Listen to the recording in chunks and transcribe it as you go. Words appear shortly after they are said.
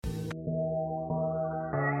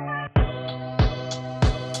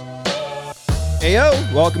Heyo,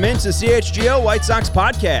 welcome into the CHGO White Sox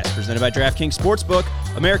Podcast, presented by DraftKings Sportsbook,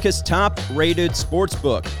 America's top-rated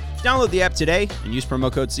sportsbook. Download the app today and use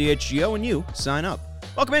promo code CHGO and you sign up.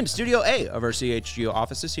 Welcome into Studio A of our CHGO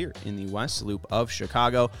offices here in the West Loop of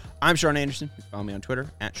Chicago. I'm Sean Anderson. You can follow me on Twitter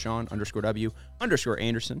at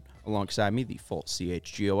Sean_W_Anderson. Alongside me, the full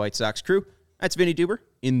CHGO White Sox crew. That's Vinny Duber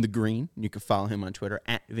in the green. You can follow him on Twitter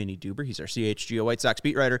at Vinny Duber. He's our CHGO White Sox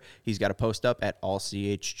beat writer. He's got a post up at All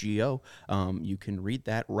CHGO. You can read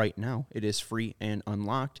that right now. It is free and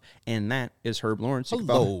unlocked. And that is Herb Lawrence.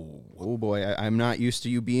 Hello. Oh boy, I'm not used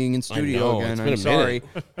to you being in studio again. I'm sorry.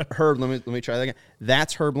 Herb, let me try that again.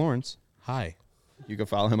 That's Herb Lawrence. Hi. You can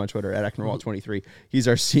follow him on Twitter at Ecknerwall23. He's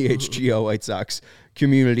our CHGO White Sox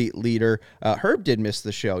community leader. Herb did miss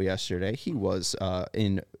the show yesterday. He was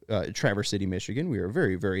in Traverse City, Michigan. We were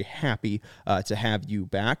very, very happy to have you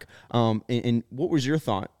back. And what was your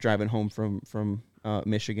thought driving home from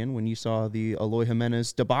Michigan when you saw the Eloy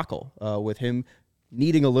Jimenez debacle with him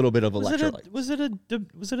needing a little bit of electrolyte? Was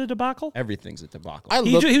it a debacle? Everything's a debacle.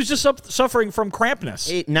 He was just suffering from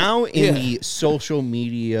crampness. Now in the social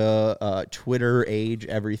media, Twitter age,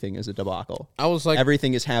 everything is a debacle. I was like,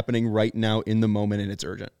 everything is happening right now in the moment, and it's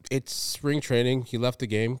urgent. It's spring training. He left the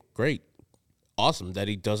game. Great. Awesome that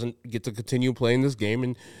he doesn't get to continue playing this game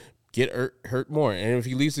and get hurt more. And if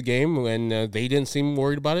he leaves the game and they didn't seem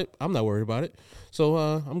worried about it, I'm not worried about it. So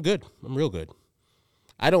I'm good. I'm real good.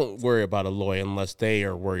 I don't worry about Eloy unless they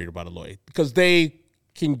are worried about Eloy, because they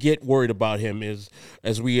can get worried about him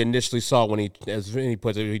as we initially saw when he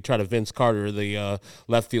tried to Vince Carter the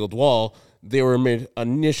left field wall. They were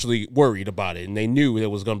initially worried about it, and they knew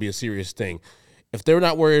it was going to be a serious thing. If they're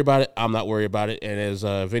not worried about it, I'm not worried about it. And as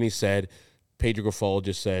Vinny said, Pedro Grifol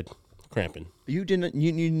just said cramping. You didn't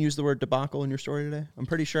use the word debacle in your story today? I'm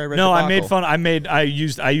pretty sure I read No, debacle. I made fun. I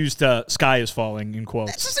used sky is falling in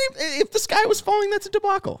quotes. That's the same. If the sky was falling, that's a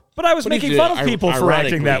debacle. But I was making fun of people for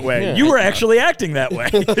acting that way. Yeah. You were actually acting that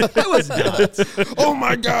way. I was not. Oh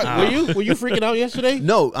my God! Were you freaking out yesterday?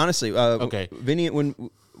 No, honestly. Okay. Vinny, when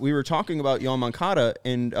we were talking about Yoan Moncada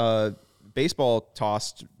and baseball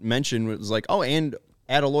tossed mention was like, oh, and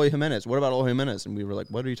at Eloy Jimenez. What about Eloy Jimenez? And we were like,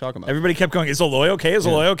 what are you talking about? Everybody kept going, is Eloy okay? Is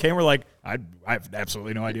Eloy okay? And we're like, I have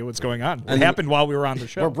absolutely no idea what's going on. It happened while we were on the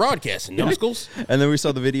show. We're broadcasting, numbskulls. And then we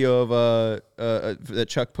saw the video of that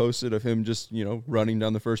Chuck posted of him just, running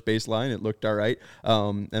down the first base line. It looked all right.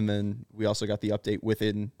 And then we also got the update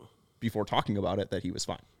before talking about it that he was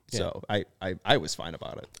fine. Yeah. So I was fine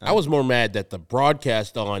about it. I was more mad that the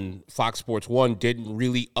broadcast on Fox Sports 1 didn't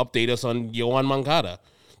really update us on Yoan Moncada.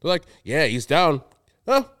 They're like, yeah, he's down.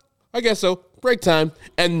 Oh, I guess so. Break time,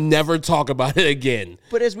 and never talk about it again.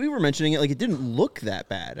 But as we were mentioning it, it didn't look that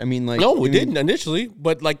bad. I mean, no, it didn't initially.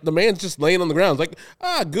 But the man's just laying on the ground. It's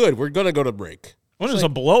like, good, we're gonna go to break. Well, it was a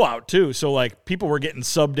blowout too, so people were getting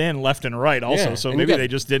subbed in left and right also. Yeah. So and maybe they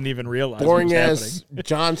just didn't even realize. Boring as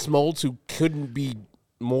John Smoltz, who couldn't be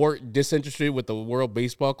more disinterested with the World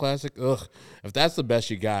Baseball Classic. Ugh, if that's the best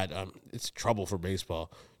you got, it's trouble for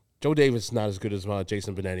baseball. Joe Davis is not as good as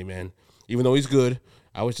Jason Benetti, man. Even though he's good,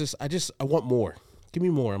 I want more. Give me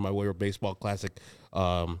more on my World Baseball Classic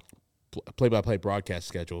play-by-play broadcast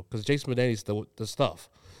schedule, because Jason Benetti's the stuff.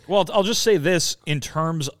 Well, I'll just say this in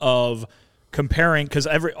terms of comparing, because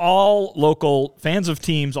all local fans of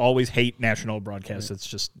teams always hate national broadcasts. Right. It's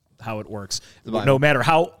just how it works. No matter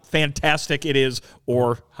how fantastic it is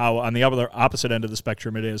or how on the opposite end of the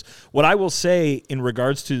spectrum it is. What I will say in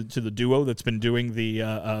regards to the duo that's been doing the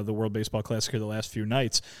World Baseball Classic here the last few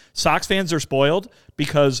nights, Sox fans are spoiled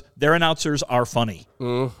because their announcers are funny.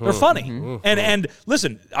 Mm-hmm. They're funny. Mm-hmm. And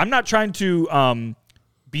listen, I'm not trying to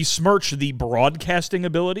besmirch the broadcasting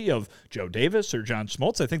ability of Joe Davis or John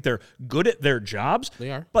Smoltz. I think they're good at their jobs.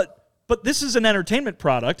 They are. But this is an entertainment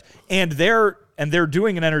product, and they're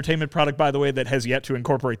doing an entertainment product, by the way, that has yet to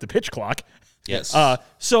incorporate the pitch clock. Yes.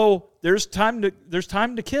 So there's time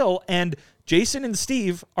to kill, and Jason and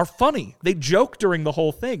Steve are funny. They joke during the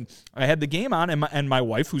whole thing. I had the game on, and my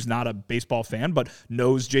wife, who's not a baseball fan but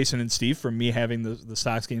knows Jason and Steve from me having the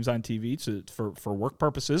Sox games on TV for work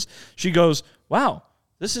purposes, she goes, "Wow,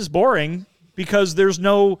 this is boring," because there's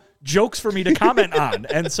no jokes for me to comment on.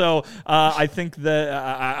 And so I think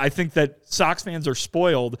that Sox fans are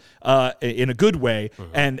spoiled in a good way,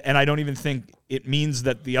 and I don't even think it means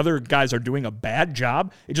that the other guys are doing a bad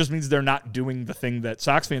job. It just means they're not doing the thing that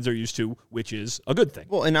Sox fans are used to, which is a good thing.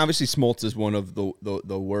 Well, and obviously Smoltz is one of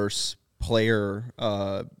the worst player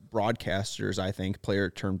broadcasters, I think,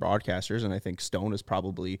 player-turned broadcasters, and I think Stone is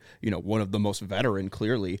probably, one of the most veteran,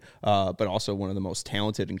 clearly, but also one of the most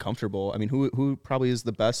talented and comfortable. I mean, who probably is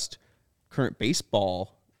the best current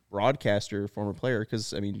baseball broadcaster, former player?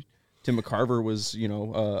 Because, I mean, Tim McCarver was,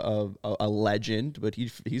 a legend, but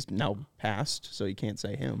he's now passed, so you can't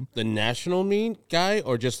say him. The national guy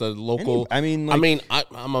or just a local? I'm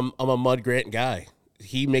a Mud Grant guy.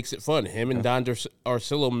 He makes it fun. Him and Don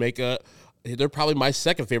Arcillo they're probably my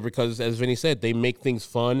second favorite because, as Vinny said, they make things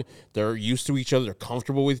fun. They're used to each other. They're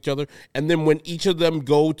comfortable with each other. And then when each of them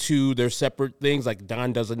go to their separate things, like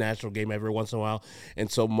Don does a national game every once in a while, and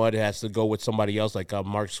so Mud has to go with somebody else like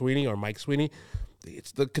Mike Sweeney.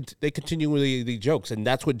 They continue the jokes, and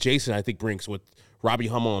that's what Jason, I think, brings with Robbie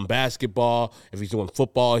Hummel on basketball, if he's doing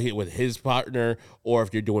football with his partner, or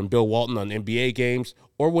if you're doing Bill Walton on NBA games,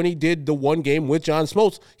 or when he did the one game with John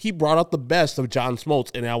Smoltz, he brought out the best of John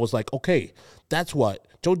Smoltz, and I was like, okay, that's what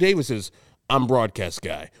Joe Davis is. I'm broadcast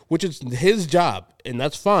guy, which is his job, and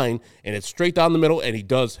that's fine, and it's straight down the middle, and he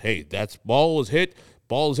does, hey, ball is hit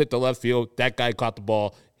the left field, that guy caught the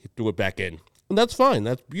ball, he threw it back in. And that's fine.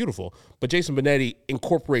 That's beautiful. But Jason Benetti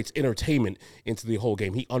incorporates entertainment into the whole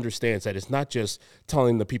game. He understands that it's not just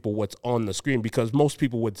telling the people what's on the screen, because most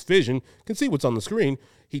people with vision can see what's on the screen.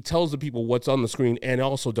 He tells the people what's on the screen and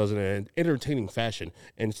also does it in an entertaining fashion.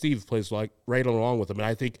 And Steve plays right along with him. And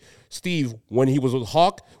I think Steve, when he was with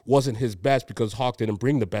Hawk, wasn't his best because Hawk didn't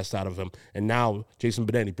bring the best out of him. And now Jason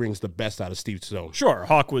Benetti brings the best out of Steve Stone. Sure,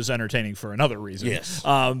 Hawk was entertaining for another reason. Yes.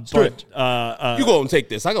 But you go and take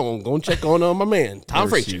this. I go and check on my man, Tom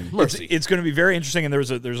Frazier. Mercy. It's going to be very interesting. And there's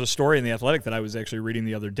a story in The Athletic that I was actually reading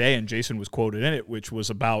the other day, and Jason was quoted in it, which was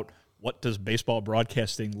about what does baseball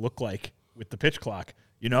broadcasting look like with the pitch clock.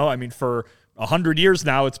 For 100 years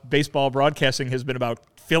now, it's baseball broadcasting has been about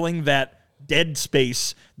filling that dead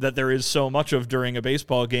space that there is so much of during a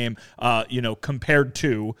baseball game, compared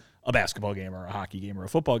to a basketball game or a hockey game or a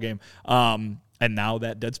football game. And now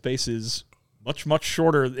that dead space is much, much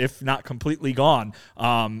shorter, if not completely gone.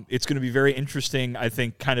 It's going to be very interesting, I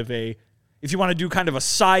think, if you want to do kind of a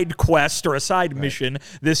side quest or a side mission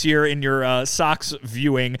this year in your Sox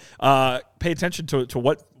viewing, pay attention to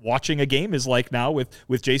what watching a game is like now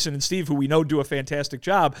with Jason and Steve, who we know do a fantastic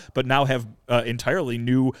job, but now have entirely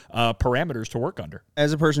new parameters to work under.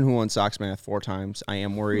 As a person who won Sox Math 4 times, I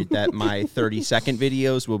am worried that my 30-second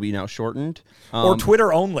videos will be now shortened. Or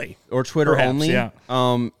Twitter only. Perhaps, yeah.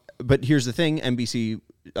 But here's the thing, NBC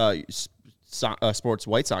Sports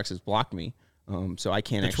White Sox has blocked me. So I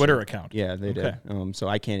can't actually, Twitter account. Yeah, they did. So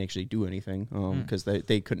I can't actually do anything because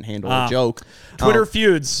they couldn't handle a joke. Twitter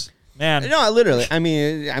feuds, man. No, literally. I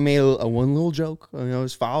made a one little joke. I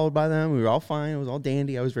was followed by them. We were all fine. It was all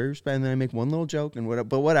dandy. I was very respectful. And then I make one little joke and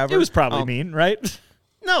whatever. It was probably mean, right?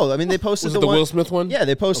 No, they posted was it the Will Smith one? Yeah,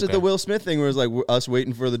 they posted the Will Smith thing where it was like us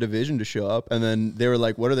waiting for the division to show up, and then they were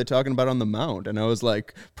like, "What are they talking about on the mound?" And I was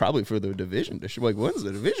like, "Probably for the division to show." Like, when's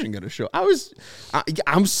the division going to show?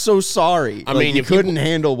 I'm so sorry. You couldn't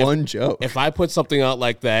handle one joke. If I put something out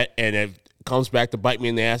like that and it comes back to bite me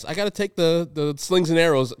in the ass, I got to take the slings and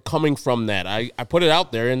arrows coming from that. I put it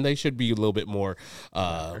out there, and they should be a little bit more,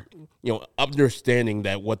 understanding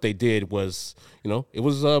that what they did was, it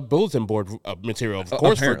was bulletin board material, of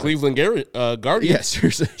course, apparently. For Cleveland Guardians. Yes,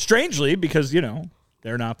 seriously. Strangely, because,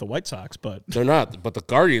 they're not the White Sox, but... They're not, but the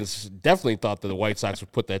Guardians definitely thought that the White Sox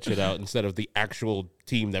would put that shit out instead of the actual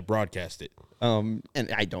team that broadcast it. And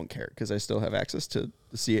I don't care because I still have access to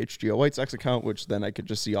the CHGO White Sox account, which then I could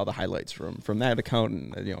just see all the highlights from that account,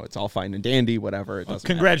 and it's all fine and dandy, whatever. It doesn't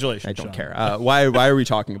congratulations, matter. I don't Sean. care. Why are we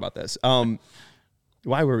talking about this?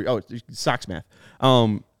 Why were we? Oh, Sox Math.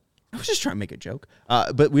 I was just trying to make a joke.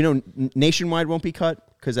 But we know Nationwide won't be cut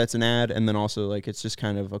because that's an ad, and then also it's just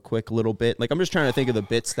kind of a quick little bit. I'm just trying to think of the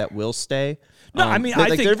bits that will stay. No, I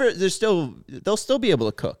think they'll still be able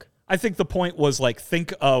to cook. I think the point was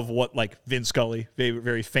think of what Vin Scully, very,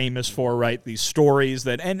 very famous for, right? These stories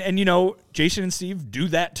that, and Jason and Steve do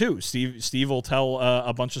that too. Steve will tell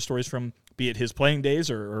a bunch of stories from, be it his playing days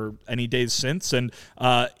or any days since, and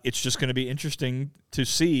it's just going to be interesting to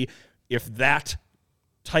see if that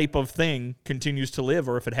type of thing continues to live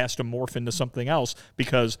or if it has to morph into something else,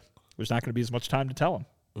 because there's not going to be as much time to tell them.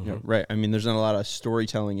 Mm-hmm. Yeah, right. There's not a lot of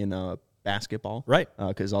storytelling in basketball, right?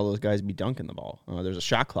 Because all those guys be dunking the ball. There's a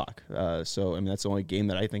shot clock, so that's the only game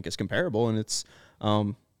that I think is comparable, and it's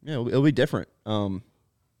it'll be different. I don't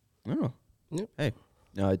know. Yep. Hey,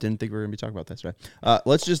 I didn't think we were gonna be talking about that today.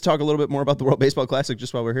 Let's just talk a little bit more about the World Baseball Classic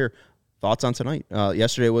just while we're here. Thoughts on tonight?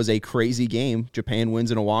 Yesterday was a crazy game. Japan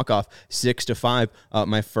wins in a walk-off 6-5.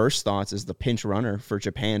 My first thoughts is the pinch runner for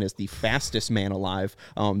Japan is the fastest man alive.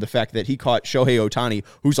 The fact that he caught Shohei Ohtani,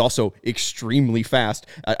 who's also extremely fast,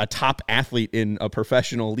 a top athlete in a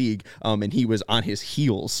professional league, and he was on his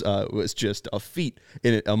heels, was just a feat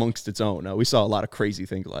in it amongst its own. We saw a lot of crazy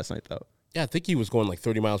things last night, though. Yeah, I think he was going like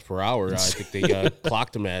 30 miles per hour. I think they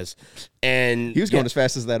clocked him as. And He was going as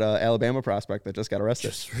fast as that Alabama prospect that just got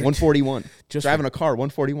arrested. 141. Just driving a car,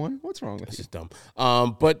 141? What's wrong with This you? is dumb.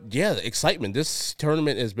 But, yeah, the excitement. This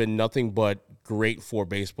tournament has been nothing but great for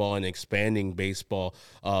baseball and expanding baseball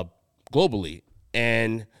globally.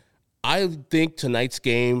 And I think tonight's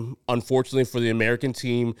game, unfortunately for the American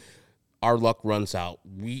team, our luck runs out.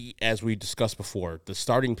 As we discussed before, the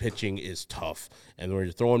starting pitching is tough. And when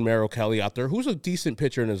you're throwing Merrill Kelly out there, who's a decent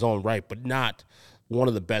pitcher in his own right, but not one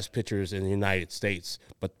of the best pitchers in the United States.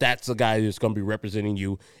 But that's the guy who's going to be representing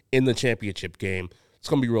you in the championship game. It's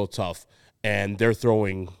going to be real tough. And they're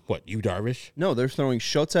throwing, Yu Darvish? No, they're throwing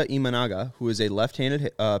Shota Imanaga, who is a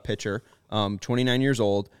left-handed pitcher, 29 years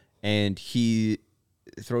old, and he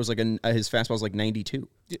throws his fastball's like 92.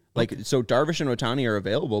 So Darvish and Ohtani are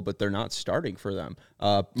available, but they're not starting for them.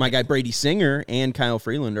 My guy Brady Singer and Kyle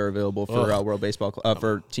Freeland are available for World Baseball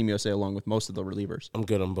for Team USA, along with most of the relievers. I'm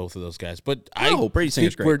good on both of those guys, but Brady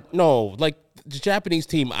Singer's great. The Japanese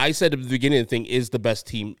team. I said at the beginning of the thing is the best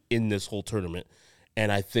team in this whole tournament,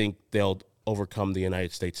 and I think they'll overcome the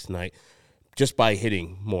United States tonight just by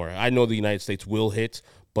hitting more. I know the United States will hit,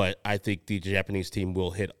 but I think the Japanese team will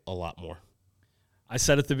hit a lot more. I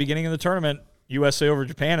said at the beginning of the tournament, USA over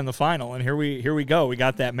Japan in the final, and here we go. We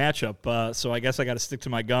got that matchup. So I guess I got to stick to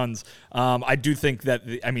my guns. I do think that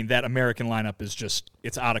that American lineup is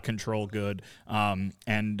it's out of control good,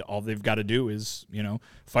 and all they've got to do is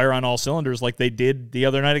fire on all cylinders like they did the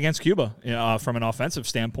other night against Cuba from an offensive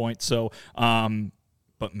standpoint. So.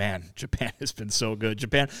 But man, Japan has been so good.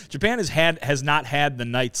 Japan has not had the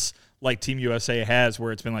nights like Team USA has,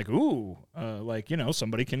 where it's been like,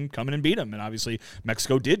 somebody can come in and beat them. And obviously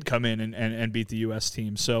Mexico did come in and beat the U.S.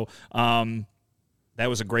 team. So that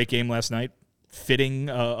was a great game last night. Fitting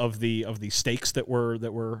of the stakes that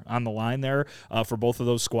were on the line there for both of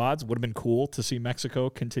those squads. Would have been cool to see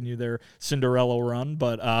Mexico continue their Cinderella run,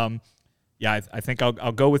 but I think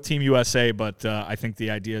I'll go with Team USA. But I think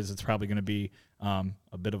the idea is it's probably going to be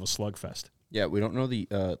a bit of a slugfest. Yeah, we don't know the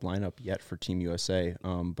lineup yet for Team USA,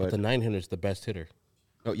 but the 9-hitter is the best hitter.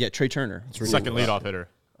 Oh yeah, Trey Turner, second leadoff hitter.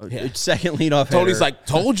 Second leadoff hitter. Tony's like,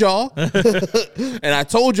 told y'all, and I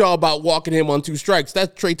told y'all about walking him on 2 strikes.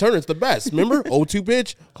 That's Trey Turner's the best. Remember, 0-2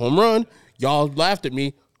 pitch, home run. Y'all laughed at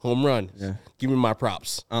me, home run. Yeah. Give me my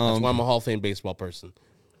props. That's why I'm a Hall of Fame baseball person.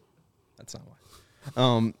 That's not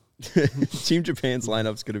why. Team Japan's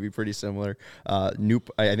lineup is going to be pretty similar. I think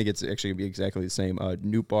it's actually going to be exactly the same.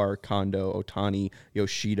 Nootbaar, Kondo, Ohtani,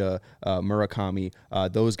 Yoshida, Murakami.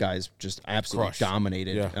 Those guys just absolutely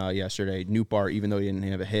dominated yesterday. Nootbaar, even though he didn't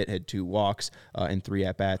have a hit, had 2 walks and 3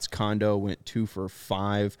 at-bats. Kondo went 2 for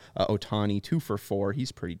 5. Ohtani, 2 for 4.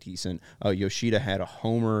 He's pretty decent. Yoshida had a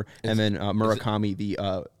homer. And then Murakami,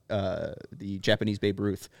 the Japanese Babe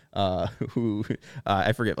Ruth, who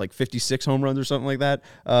I forget, like 56 home runs or something like that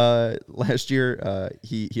last year.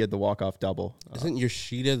 He had the walk-off double. Isn't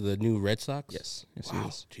Yoshida the new Red Sox? Yes, wow. He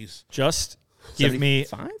is. Jeez. Just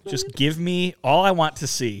give me all I want to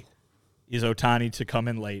see is Ohtani to come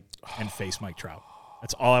in late and face Mike Trout.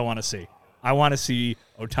 That's all I want to see. I want to see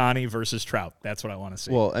Ohtani versus Trout. That's what I want to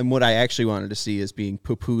see. Well, and what I actually wanted to see is being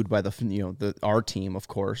poo-pooed by our team, of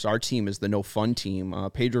course. Our team is the no fun team.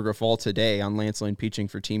 Pedro Grifol today on Lance Lynn pitching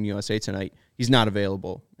for Team USA tonight. He's not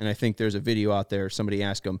available, and I think there's a video out there. Somebody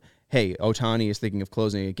asked him, "Hey, Ohtani is thinking of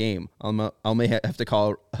closing a game. I'll have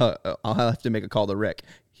to make a call to Rick.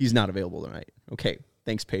 He's not available tonight." Okay.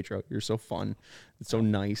 Thanks, Pedro. You're so fun. It's so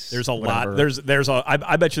nice. There's a lot.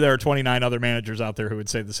 I bet you there are 29 other managers out there who would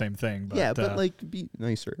say the same thing. But, but be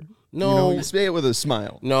nicer. No, you say it with a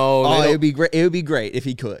smile. No, it would be great. It would be great if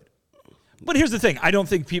he could. But here's the thing. I don't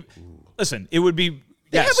think people listen. It would be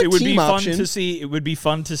it would be fun to see. It would be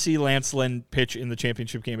fun to see Lance Lynn pitch in the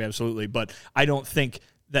championship game. Absolutely, but I don't think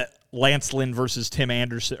that Lance Lynn versus Tim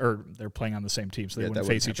Anderson, or they're playing on the same team, so they wouldn't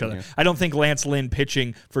face each other. Yeah. I don't think Lance Lynn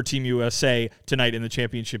pitching for Team USA tonight in the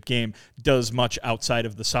championship game does much outside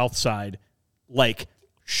of the South Side like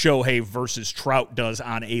Shohei versus Trout does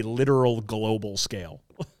on a literal global scale.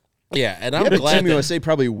 Yeah, and I'm glad Team USA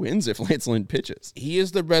probably wins if Lance Lynn pitches. He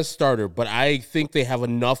is the best starter, but I think they have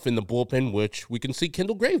enough in the bullpen, which we can see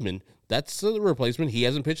Kendall Graveman. That's the replacement. He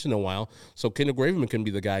hasn't pitched in a while, so Kendall Graveman can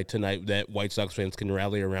be the guy tonight that White Sox fans can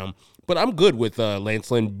rally around. But I'm good with Lance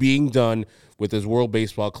Lynn being done with his World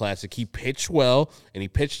Baseball Classic. He pitched well, and he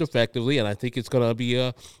pitched effectively, and I think it's going to be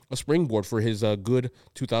a springboard for his good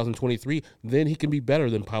 2023. Then he can be better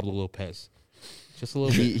than Pablo Lopez. Just a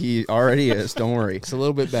little bit. He already is. Don't worry. It's a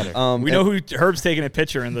little bit better. We know who Herb's taking a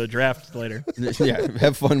picture in the draft later. Yeah,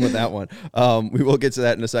 have fun with that one. We will get to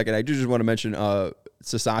that in a second. I do just want to mention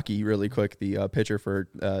Sasaki really quick, the pitcher for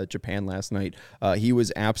Japan last night. He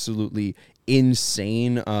was absolutely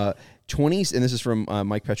insane. 20, and this is from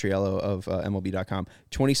Mike Petriello of MLB.com,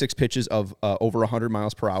 26 pitches of over 100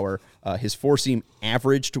 miles per hour. His four-seam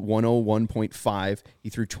averaged 101.5. He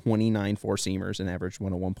threw 29 four-seamers and averaged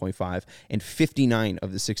 101.5, and 59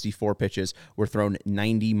 of the 64 pitches were thrown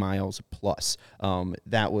 90 miles plus.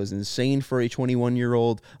 That was insane for a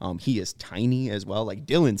 21-year-old. He is tiny as well, like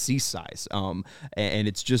Dylan Cease size, and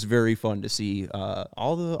it's just very fun to see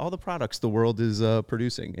all the products the world is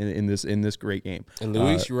producing in this great game. And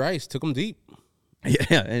Luis Rice took him deep.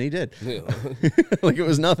 Yeah, and he did. Yeah. Like it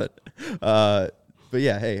was nothing. But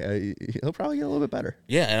yeah, hey, he'll probably get a little bit better.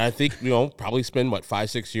 Yeah, and I think, probably spend,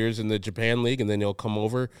 5-6 years in the Japan League, and then he'll come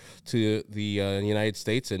over to the United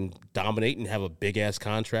States and dominate and have a big-ass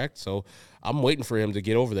contract. So I'm waiting for him to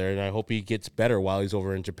get over there, and I hope he gets better while he's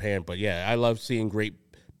over in Japan. But, yeah, I love seeing great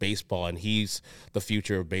baseball, and he's the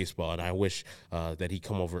future of baseball, and I wish that he'd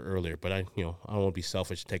come over earlier. But, I don't want to be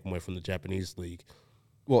selfish and take him away from the Japanese league.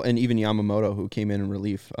 Well, and even Yamamoto, who came in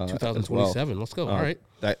relief, 2027. Well. Let's go. All right,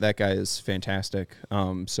 that guy is fantastic.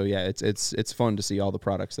 So yeah, it's fun to see all the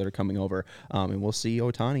products that are coming over, and we'll see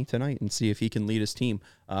Ohtani tonight and see if he can lead his team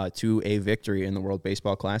to a victory in the World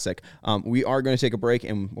Baseball Classic. We are going to take a break,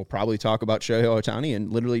 and we'll probably talk about Shohei Ohtani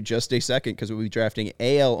in literally just a second because we'll be drafting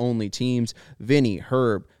AL only teams. Vinny,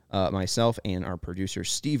 Herb, myself, and our producer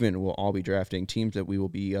Steven will all be drafting teams that we will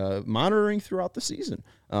be monitoring throughout the season.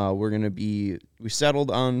 We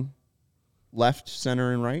settled on left,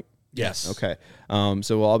 center, and right? Yes. Okay.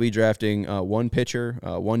 So we'll all be drafting one pitcher,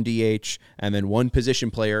 one DH, and then one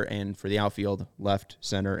position player, and for the outfield, left,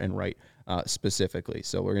 center, and right. Specifically.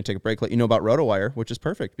 So we're going to take a break, let you know about RotoWire, which is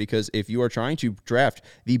perfect because if you are trying to draft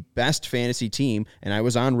the best fantasy team, and I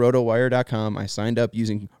was on RotoWire.com, I signed up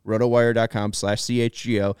using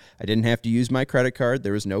RotoWire.com/CHGO. I didn't have to use my credit card.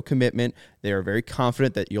 There was no commitment. They are very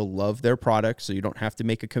confident that you'll love their product, so you don't have to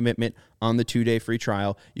make a commitment on the 2-day free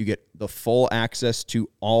trial. You get the full access to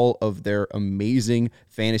all of their amazing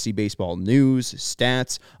fantasy baseball news,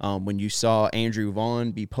 stats. When you saw Andrew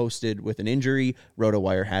Vaughn be posted with an injury,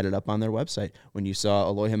 RotoWire had it up on their website. When you saw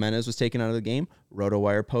Eloy Jimenez was taken out of the game,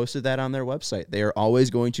 RotoWire posted that on their website. They are always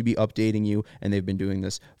going to be updating you, and they've been doing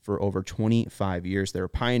this for over 25 years. They're a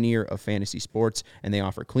pioneer of fantasy sports, and they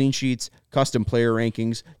offer clean sheets, custom player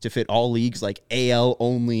rankings to fit all leagues like AL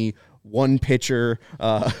only, one pitcher,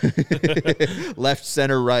 left,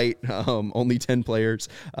 center, right, only 10 players,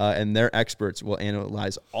 and their experts will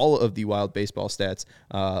analyze all of the wild baseball stats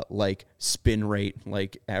like spin rate,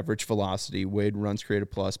 like average velocity, weighted runs created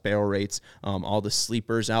plus, barrel rates, all the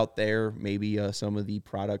sleepers out there, maybe some of the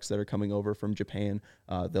products that are coming over from Japan.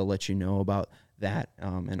 They'll let you know about that,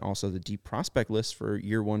 and also the deep prospect list for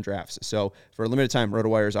year one drafts. So for a limited time,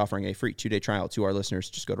 RotoWire is offering a free 2-day trial to our listeners.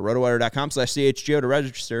 Just go to rotowire.com/CHGO to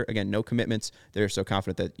register. Again, no commitments. They're so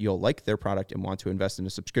confident that you'll like their product and want to invest in a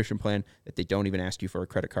subscription plan that they don't even ask you for a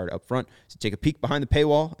credit card up front. So take a peek behind the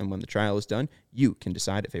paywall, and when the trial is done, you can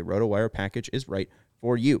decide if a RotoWire package is right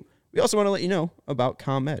for you. We also want to let you know about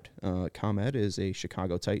ComEd. ComEd is a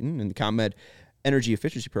Chicago Titan, and the ComEd Energy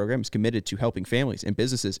Efficiency Program is committed to helping families and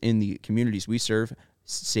businesses in the communities we serve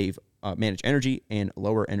manage energy and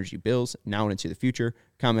lower energy bills now and into the future.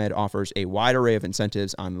 ComEd offers a wide array of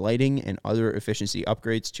incentives on lighting and other efficiency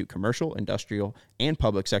upgrades to commercial, industrial, and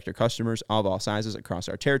public sector customers of all sizes across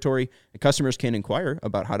our territory. And customers can inquire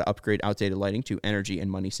about how to upgrade outdated lighting to energy and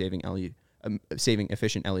money-saving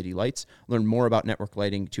efficient LED lights. Learn more about network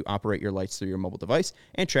lighting to operate your lights through your mobile device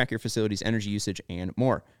and track your facility's energy usage and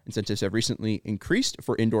more. Incentives have recently increased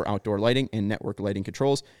for indoor-outdoor lighting and network lighting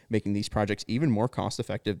controls, making these projects even more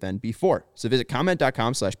cost-effective than before. So visit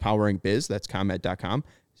ComEd.com/poweringbiz. That's ComEd.com,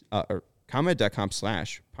 or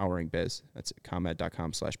ComEd.com/poweringbiz. That's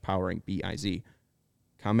ComEd.com/poweringbiz.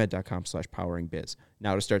 ComEd.com/poweringbiz.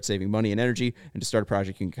 Now to start saving money and energy and to start a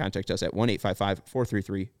project, you can contact us at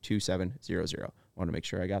 1-855-433-2700. I want to make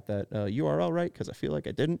sure I got that URL right because I feel like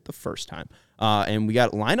I didn't the first time. And we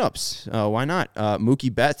got lineups. Why not?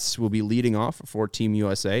 Mookie Betts will be leading off for Team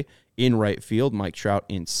USA in right field. Mike Trout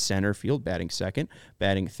in center field, batting second.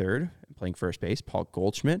 Batting third, playing first base, Paul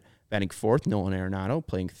Goldschmidt. Batting fourth, Nolan Arenado,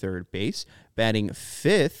 playing third base. Batting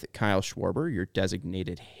fifth, Kyle Schwarber, your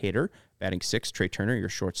designated hitter. Batting sixth, Trey Turner, your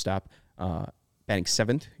shortstop. Batting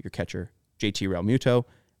seventh, your catcher, JT Realmuto.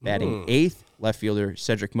 Batting eighth, left fielder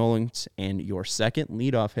Cedric Mullins. And your second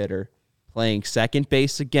leadoff hitter, playing second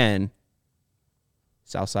base again,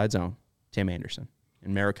 Southside Zone, Tim Anderson.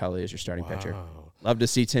 And Merrick Kelly is your starting pitcher. Love to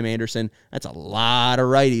see Tim Anderson. That's a lot of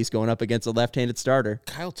righties going up against a left-handed starter.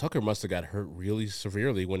 Kyle Tucker must have got hurt really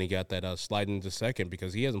severely when he got that slide into second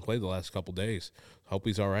because he hasn't played the last couple days. Hope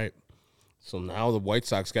he's all right. So now the White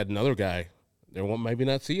Sox got another guy they won't maybe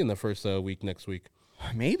not see in the first week next week.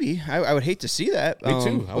 Maybe. I would hate to see that. Me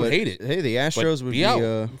too. I would hate it. Hey, the Astros would be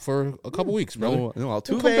out for a couple weeks, brother. No Come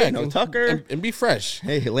Altuve, back no Tucker. And be fresh.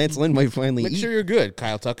 Hey, Lance Lynn might finally Make eat. sure you're good,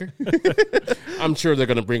 Kyle Tucker. I'm sure they're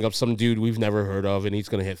going to bring up some dude we've never heard of, and he's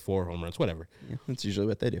going to hit 4 home runs, whatever. Yeah, that's usually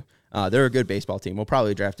what they do. They're a good baseball team. We'll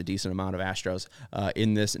probably draft a decent amount of Astros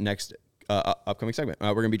in this next upcoming segment.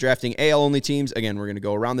 We're going to be drafting AL-only teams. Again, we're going to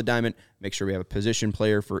go around the diamond, make sure we have a position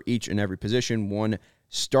player for each and every position, one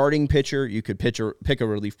starting pitcher. You could pick a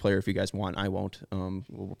relief player if you guys want. I won't.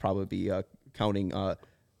 We'll probably be counting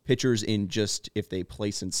pitchers in just if they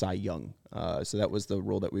place in Cy Young. So that was the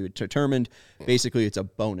rule that we determined. Basically, it's a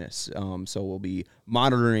bonus. So we'll be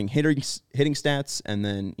monitoring hitting stats, and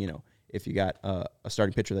then, if you got a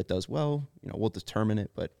starting pitcher that does well, we'll determine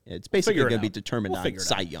it. But it's basically going to be determined on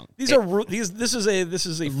Cy Young. These are this is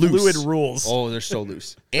a fluid rules. Oh, they're so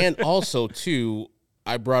loose. And also, too,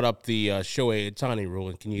 I brought up the Shohei Ohtani rule,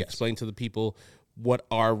 and can you explain to the people what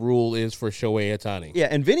our rule is for Shohei Ohtani? Yeah,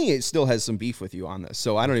 and Vinny still has some beef with you on this,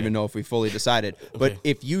 so I don't even know if we fully decided. But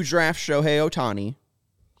if you draft Shohei Ohtani,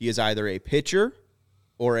 he is either a pitcher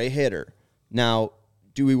or a hitter. Now,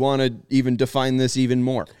 do we want to even define this even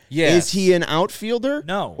more? Yes. Is he an outfielder?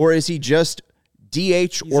 No. Or is he just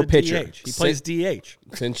DH or pitcher? DH. He plays DH.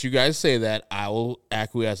 Since you guys say that, I will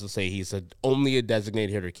acquiesce and say he's only a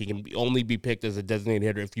designated hitter. He can only be picked as a designated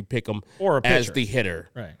hitter if you pick him as the hitter.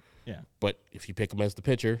 Right. Yeah. But if you pick him as the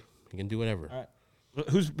pitcher, he can do whatever. All right.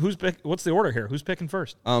 Who's pick? What's the order here? Who's picking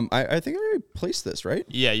first? I think I already placed this, right?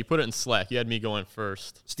 Yeah, you put it in Slack. You had me going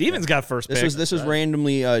first. Steven's got first pick. This was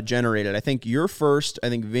randomly generated. I think you're first. I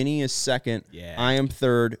think Vinny is second. Yeah. I am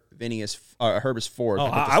third. Vinny is Herb is fourth. Oh,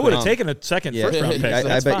 I would have taken a second first round pick.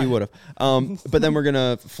 I bet you would have. But then we're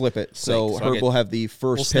gonna flip it. So Herb will have the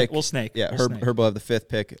first pick. We'll snake. Yeah, We'll Herb will have the fifth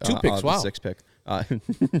pick. 2 picks. Wow. The sixth pick.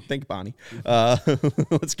 Thank Bonnie.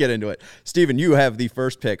 Let's get into it. Steven, you have the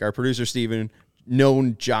first pick. Our producer Steven,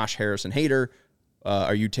 known Josh Harrison hater.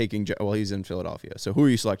 Are you taking? Well, he's in Philadelphia. So who are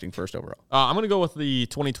you selecting first overall? I'm going to go with the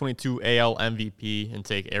 2022 AL MVP and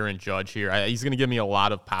take Aaron Judge here. He's going to give me a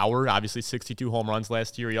lot of power. Obviously, 62 home runs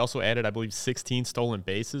last year. He also added, I believe, 16 stolen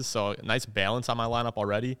bases. So a nice balance on my lineup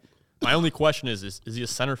already. My only question is he a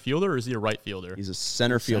center fielder or is he a right fielder? He's a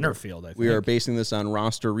center fielder. Center field, I think. We are basing this on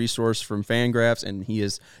roster resource from Fangraphs, and he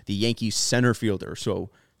is the Yankees center fielder. So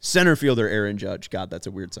center fielder Aaron Judge. God, that's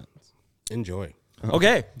a weird sentence. Enjoy.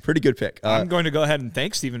 Okay. Pretty good pick. I'm going to go ahead and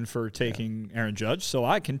thank Steven for taking Aaron Judge, so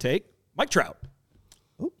I can take Mike Trout.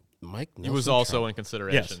 Mike Nelson He was also in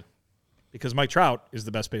consideration. Yes. Because Mike Trout is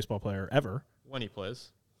the best baseball player ever. When he plays.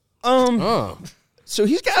 So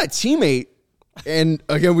he's got a teammate, and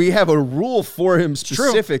again, we have a rule for him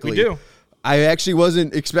specifically. We do. I actually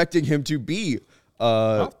wasn't expecting him to be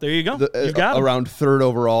There you go. You got him. around third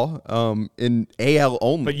overall in AL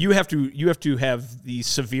only. But you have to have the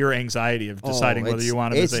severe anxiety of deciding whether you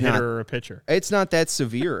want him as a hitter or a pitcher. It's not that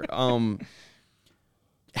severe. Oh,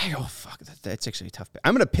 fuck. That's actually a tough pick.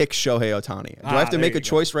 I'm going to pick Shohei Ohtani. Do I have to make a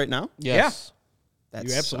choice right now? Yes. That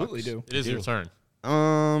You absolutely sucks. do. It is your turn.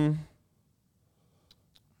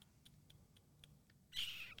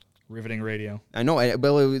 Riveting radio. I know,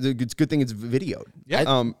 but it's a good thing it's videoed.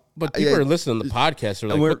 Yeah. But people are listening to the podcast. They're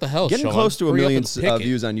like, we're what the hell, getting Sean? close to a Hurry up million and pick it.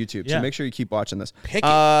 views on YouTube, Yeah. so make sure you keep watching this. Pick DH.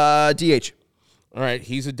 All right,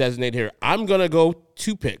 he's a designated hitter. I'm going to go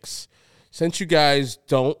 2 picks. Since you guys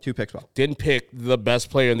 2 picks. Well, didn't pick the best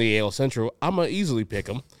player in the AL Central, I'm going to easily pick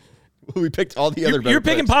him. we picked all the other. You're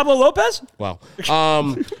picking Pablo Lopez? Wow.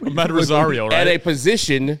 Matt Rosario, right? At a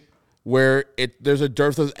position where there's a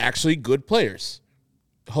dearth of actually good players.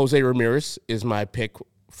 Jose Ramirez is my pick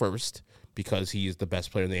first because he is the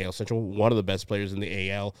best player in the AL Central, one of the best players in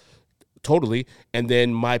the AL totally. And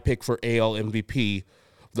then my pick for AL MVP,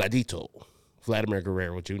 Vladimir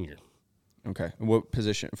Guerrero Jr. Okay. What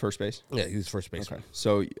position? First base? Yeah, he's first baseman. Okay.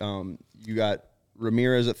 So you got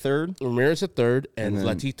Ramirez at third? Ramirez at third and then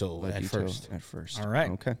Latito at first. At first. All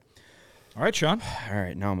right. Okay. All right, Sean. All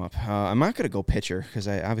right, now I'm up. I'm not going to go pitcher because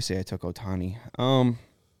I took Ohtani.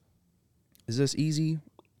 Is this easy?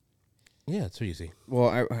 Yeah, it's easy. Well,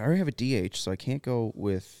 I already have a DH, so I can't go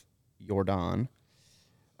with Jordan.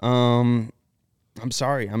 I'm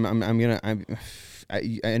sorry. I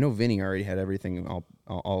know Vinny already had everything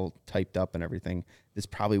all typed up and everything. This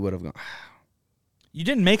probably would have gone. You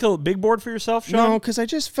didn't make a big board for yourself, Sean? No, because I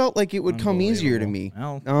just felt like it would come easier to me.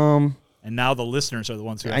 Well, and now the listeners are the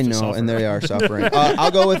ones who have I to know, suffer. and they are suffering.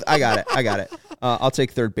 I'll go with. I got it. I'll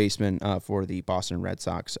take third baseman for the Boston Red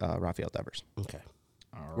Sox, Rafael Devers. Okay.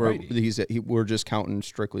 We're just counting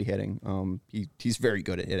strictly hitting. He's very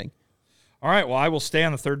good at hitting. All right, well, I will stay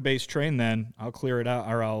on the third base train then. I'll clear it out,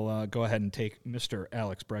 or I'll go ahead and take Mr.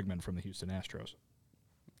 Alex Bregman from the Houston Astros.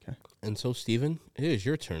 Okay. And so, Steven, it is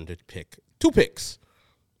your turn to pick 2 picks.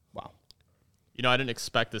 Wow. I didn't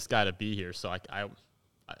expect this guy to be here, so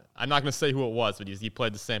I'm not going to say who it was, but he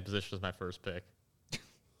played the same position as my first pick.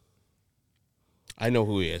 I know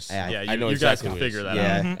who he is. Yeah, I know you guys exactly can who he is. figure that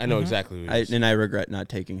Yeah. out. I know exactly who he is. And I regret not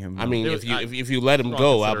taking him. I mean, It if you let him strong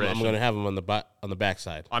go, I'm consideration. going to have him on the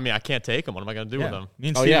backside. I mean, I can't take him. What am I going to do with him? Me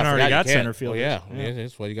and Oh, Steven yeah, I already forgot got you can't. center field. Oh, yeah,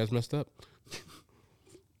 that's why you guys messed up.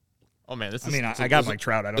 Oh, man, this I is... mean, I got Mike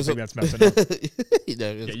Trout. I don't think that's messing up.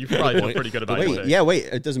 Yeah, you probably feel pretty good about your pick. Wait.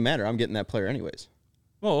 It doesn't matter. I'm getting that player anyways.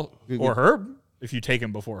 Well, or Herb, if you take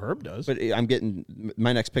him before Herb does. But I'm getting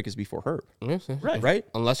my next pick is before Herb. Right?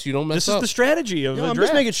 Unless you don't mess This up. is the strategy of No, the I'm draft.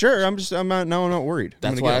 just making sure. I'm not worried.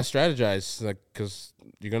 That's I'm why gonna I strategize, because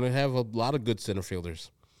you're going to have a lot of good center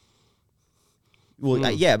fielders.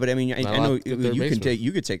 Well, yeah, but I mean, I Not a know lot good third you baseman.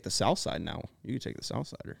 you could take the south side now. You could take the south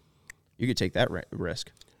sider. You could take that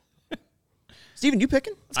risk. Steven, you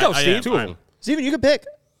picking? Let's go, I Steve. am. Two of them. Steven, you could pick.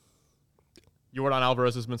 Jordan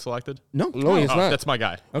Alvarez has been selected? No, No, he's Oh, not. that's my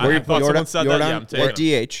guy. Okay. I thought someone said that. Yeah, I'm taking or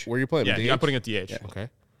him. DH. Where are you playing? Yeah, DH? I'm putting a DH. Okay.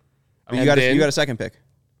 You And got then- you got a second pick.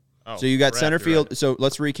 Oh, So you got crap, center you're field. right. So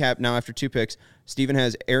let's recap now. After 2 picks, Steven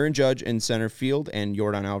has Aaron Judge in center field and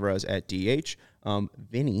Jordan Alvarez at DH.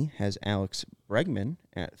 Vinny has Alex Bregman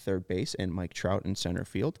at third base and Mike Trout in center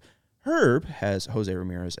field. Herb has Jose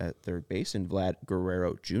Ramirez at third base and Vlad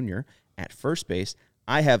Guerrero Jr. at first base.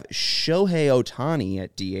 I have Shohei Ohtani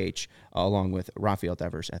at DH along with Rafael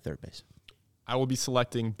Devers at third base. I will be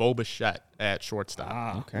selecting Bo Bichette at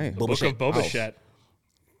shortstop. Okay. The book of Boba Fett.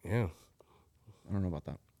 Yeah. I don't know about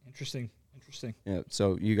that. Interesting. Yeah.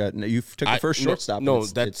 So you took the first shortstop. no,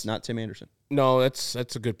 it's not Tim Anderson. No, that's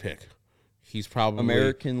a good pick. He's probably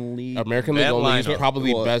American League American League Bad only. He's lineup.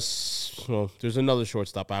 probably Well, best. Well, there's another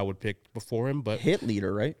shortstop I would pick before him, but hit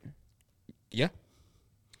leader, right? yeah.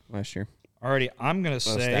 Last year. Alrighty, I'm going to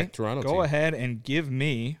say, stacked Toronto go team. ahead and give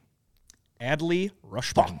me Adley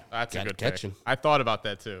Rushman. That's a Gotta good catch pick. him. I thought about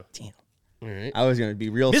that too. Damn. All right. I was going to be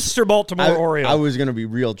real. Mr. Baltimore Oriole. I was going to be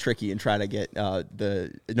real tricky and try to get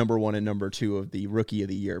the number 1 and number 2 of the Rookie of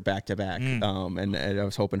the Year back to back. And I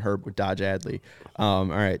was hoping Herb would dodge Adley. All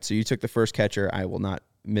right, so you took the first catcher. I will not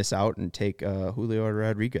miss out and take Julio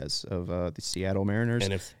Rodriguez of the Seattle Mariners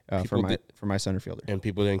And if for my center fielder. And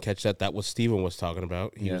people didn't catch that. That was Steven was talking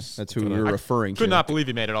about. He was That's who gonna- we were referring to. Could not believe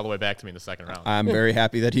he made it all the way back to me in the second round. I'm very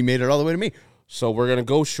happy that he made it all the way to me. So we're going to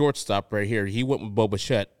go shortstop right here. He went with Bo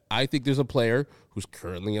Bichette. I think there's a player who's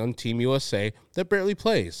currently on Team USA that barely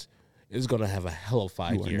plays. Is going to have a hell of a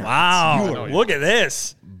 5 year. wow, look at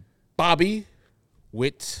this. Bobby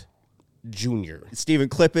Witt Jr. Steven,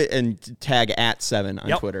 clip it and tag @7 on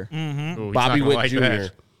Yep. Twitter. Ooh, he's Bobby not gonna Witt like Jr.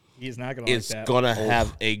 that. He's not going to like is that. going to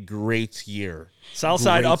have a great year.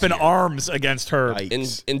 Southside great up in year. arms against Herb.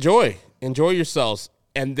 Yikes. Enjoy yourselves.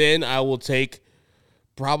 And then I will take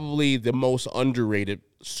probably the most underrated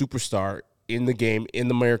superstar in the game in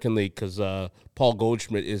the American League, because Paul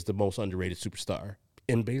Goldschmidt is the most underrated superstar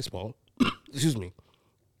in baseball. Excuse me,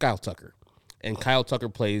 Kyle Tucker, and Kyle Tucker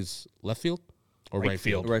plays left field or right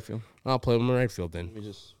field. Right field. I'll play him in right field then.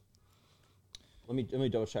 Let me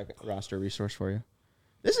double check roster resource for you.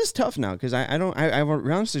 This is tough now because I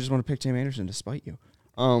honestly just want to pick Tim Anderson to spite you.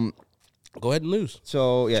 Go ahead and lose.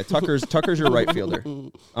 So yeah, Tucker's your right fielder.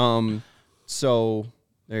 So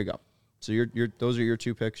there you go. So those are your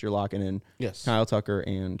 2 picks. You're locking in. Yes. Kyle Tucker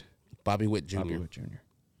and Bobby Witt Jr. Bobby Witt Jr.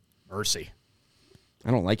 Mercy.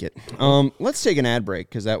 I don't like it. Let's take an ad break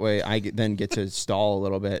because that way I then get to stall a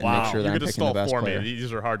little bit and Wow. make sure that You're I'm going to picking the stall best for player. me.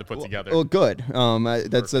 These are hard to put together. Well, good.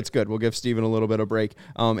 That's good. We'll give Steven a little bit of break.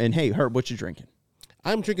 And hey, Herb, what you drinking?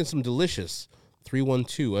 I'm drinking some delicious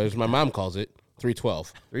 312, as my mom calls it, 312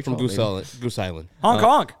 from 312, Goose Island. Honk,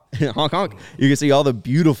 honk. Honk honk. You can see all the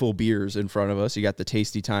beautiful beers in front of us. You got the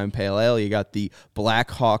Tasty Time Pale Ale. You got the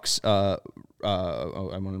Blackhawks. I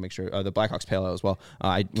want to make sure the Blackhawks Pale Ale as well.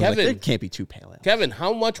 Kevin. It can't be 2 Pale Ale. Kevin,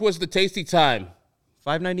 how much was the tasty time?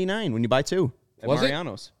 $5.99 when you buy 2 at Was it?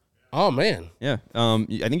 Mariano's. Oh, man. Yeah. I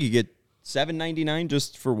think you get $7.99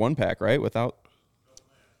 just for 1 pack, right? Without.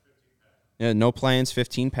 Yeah, no plans,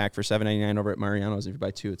 15-pack for $7.99 over at Mariano's. If you buy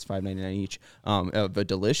 2, it's $5.99 each. Of a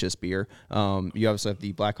delicious beer. You also have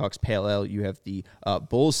the Blackhawks Pale Ale. You have the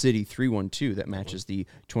Bull City 312 that matches the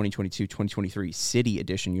 2022-2023 City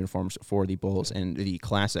Edition uniforms for the Bulls, and the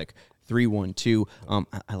classic 312.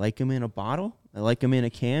 I like them in a bottle. I like them in a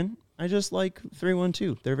can. I just like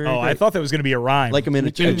 3-1-2. They're very. Oh, great. I thought that was going to be a rhyme. Like them in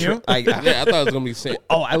a. Didn't you? Yeah, I thought it was gonna be saying.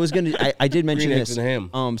 Oh, I was gonna. I did mention Green eggs this.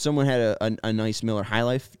 and ham. Someone had a nice Miller High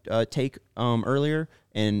Life take earlier,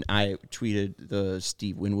 and I tweeted the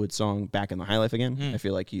Steve Winwood song "Back in the High Life" again. I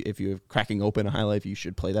feel like if you're cracking open a High Life, you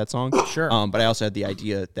should play that song. Sure. But I also had the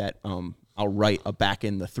idea that I'll write a back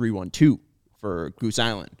in the 3-1-2 for Goose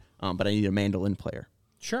Island. But I need a mandolin player.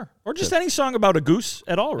 Sure. Or just any song about a goose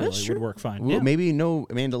at all really would work fine. Well, Yeah. maybe no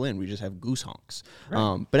mandolin. We just have goose honks.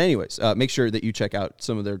 Right. But anyways, make sure that you check out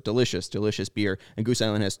some of their delicious, delicious beer. And Goose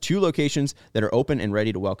Island has 2 locations that are open and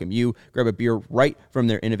ready to welcome you. Grab a beer right from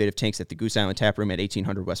their innovative tanks at the Goose Island Tap Room at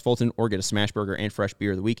 1800 West Fulton, or get a smash burger and fresh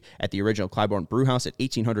beer of the week at the original Clybourne Brew House at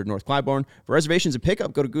 1800 North Clybourne. For reservations and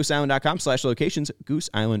pickup, go to gooseisland.com/locations, Goose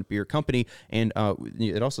Island Beer Company. And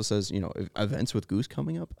it also says, events with Goose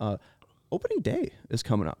coming up. Opening day is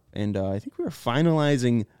coming up, and I think we're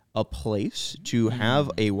finalizing a place to have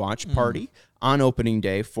a watch party on opening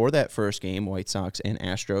day for that first game, White Sox and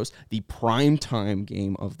Astros, the primetime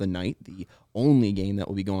game of the night, the only game that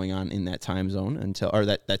will be going on in that time zone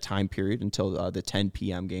that time period until the 10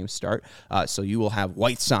 p.m. games start. So you will have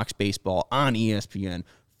White Sox baseball on ESPN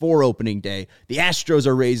for opening day. The Astros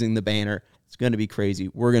are raising the banner. It's going to be crazy.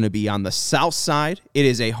 We're going to be on the south side. It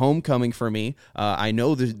is a homecoming for me. I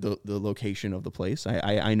know the location of the place.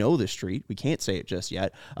 I know the street. We can't say it just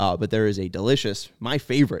yet, but there is a delicious, my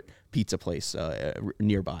favorite pizza place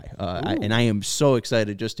nearby. And I am so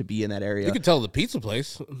excited just to be in that area. You could tell the pizza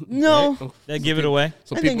place. No. Right? That give it away?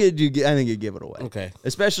 So I think it'd give it away. Okay.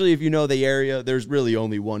 Especially if you know the area. There's really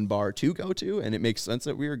only one bar to go to, and it makes sense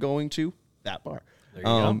that we are going to that bar. There you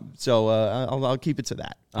go. So I'll keep it to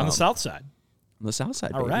that. On the south side. On the south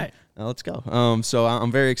side, All baby. right. Let's go. So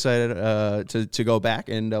I'm very excited to go back,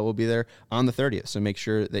 and we'll be there on the 30th. So make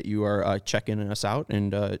sure that you are checking us out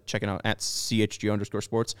and checking out at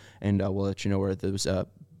CHGO_sports, and we'll let you know where those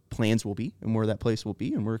plans will be and where that place will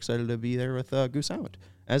be. And we're excited to be there with Goose Island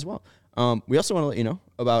as well. We also want to let you know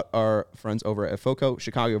about our friends over at FOCO.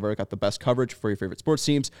 Chicago have already got the best coverage for your favorite sports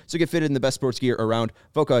teams, so get fitted in the best sports gear around.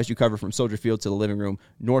 FOCO has you covered from Soldier Field to the living room,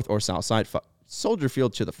 north or south side. Soldier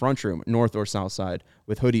Field to the front room, north or south side,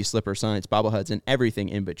 with hoodies, slippers, signs, bobbleheads, and everything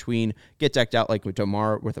in between. Get decked out like with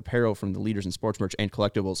Damar with apparel from the leaders in sports merch and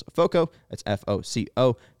collectibles. FOCO, that's FOCO.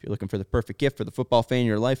 If you're looking for the perfect gift for the football fan in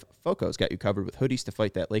your life, FOCO's got you covered with hoodies to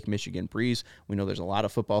fight that Lake Michigan breeze. We know there's a lot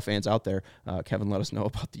of football fans out there. Kevin let us know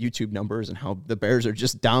about the YouTube numbers and how the Bears are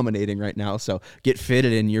just dominating right now. So get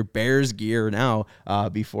fitted in your Bears gear now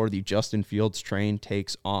before the Justin Fields train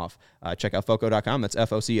takes off. Check out FOCO.com. That's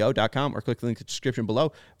FOCO.com, or click the link in the description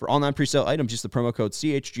below. For all non-presale items, use the promo code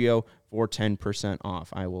CHGO for 10% off.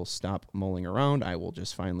 I will stop mulling around. I will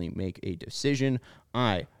just finally make a decision.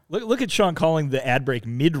 Look at Sean calling the ad break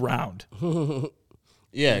mid-round.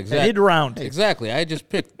 Yeah, exactly. Mid-round. Exactly. I just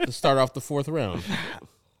picked to start off the 4th round.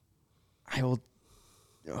 I will.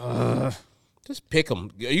 Just pick them.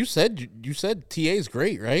 You said TA's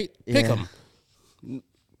great, right? Pick Yeah. them.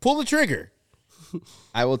 Pull the trigger.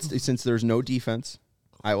 I will, since there's no defense,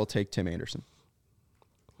 I will take Tim Anderson.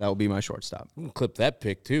 That will be my shortstop. You can clip that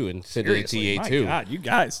pick too and send it to Seriously, TA my too. God, you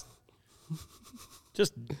guys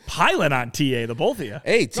just piling on TA, the both of you.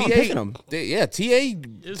 Hey, No, I'm picking him.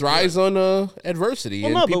 TA thrives on adversity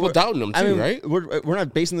and no, but people we're- doubting him too, I mean, right? We're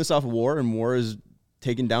not basing this off of war, and war is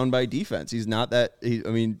taken down by defense. He's not that.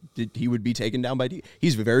 He would be taken down by defense.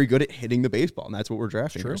 He's very good at hitting the baseball, and that's what we're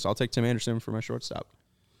drafting. Here. So I'll take Tim Anderson for my shortstop.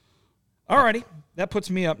 Alrighty, that puts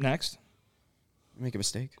me up next. Make a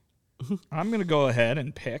mistake. I'm going to go ahead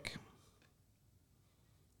and pick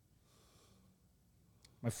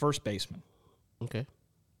my first baseman. Okay.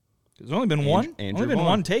 There's only been one. Andrew only been Vaughn.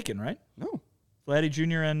 one taken, right? No. Vladdy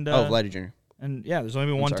Jr. and Vladdy Jr. and yeah, there's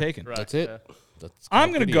only been one sorry. taken. Right. That's it. Yeah. That's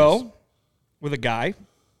I'm going to go with a guy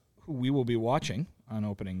who we will be watching on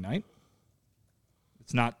opening night.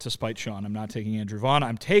 It's not to spite Sean. I'm not taking Andrew Vaughn.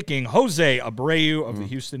 I'm taking Jose Abreu of the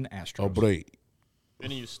Houston Astros. Oh, boy.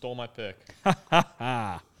 Vinny, you stole my pick.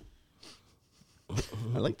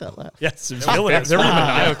 I like that laugh. Yes, There was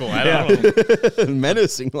maniacal. I don't know.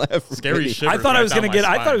 Menacing laugh. from Scary Vinny. shit. I thought I was going to get.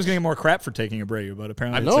 I thought I was going going to get more crap for taking Abreu, but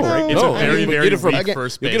apparently No, It's a no. very, You very get it from, weak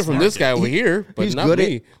first you base get it from this guy market. over here, but He's not good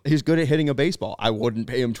me. he's good at hitting a baseball. I wouldn't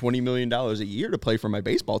pay him $20 million a year to play for my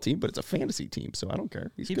baseball team, but it's a fantasy team, so I don't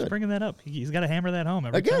care. He's keeps good. bringing that up. He's got to hammer that home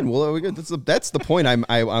every Again, time. well, that's the point.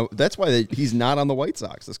 That's why he's not on the White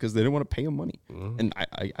Sox. That's because they didn't want to pay him money, and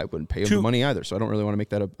I wouldn't pay him the money either. So I don't really want to make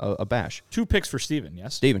that a bash. 2 picks for Steven,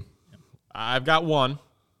 yes? Steven. I've got one.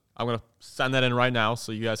 I'm going to send that in right now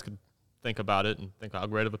so you guys could think about it and think how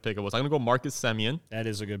great of a pick it was. I'm going to go Marcus Semien. That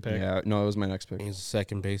is a good pick. Yeah, no, it was my next pick. He's a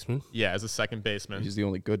second baseman. Yeah, as a second baseman. He's the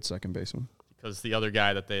only good second baseman. Because the other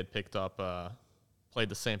guy that they had picked up played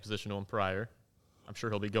the same position to him prior. I'm sure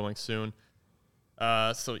he'll be going soon.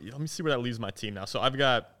 So let me see where that leaves my team now. So I've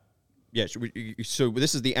got... Yeah, so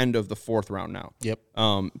this is the end of the 4th round now. Yep.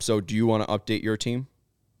 So do you want to update your team?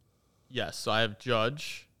 Yes, so I have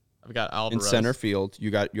Judge. I've got Alvarez. In center field,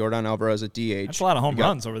 you got Yordan Alvarez at DH. That's a lot of home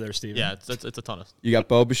runs over there, Steven. Yeah, it's a ton of... You got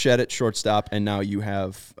Bo Bichette at shortstop, and now you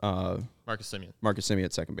have Marcus Semien. Marcus Semien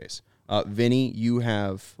at second base. Vinny, you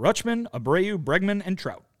have Rutschman, Abreu, Bregman, and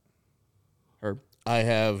Trout. Herb. I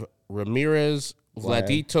have Ramirez,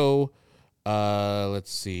 Vladito,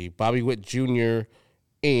 let's see, Bobby Witt Jr.,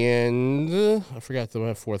 and I forgot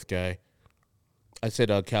my 4th guy. I said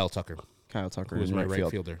Kyle Tucker. Kyle Tucker, Who's in my right right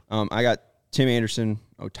field. fielder. I got Tim Anderson,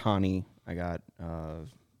 Ohtani. I got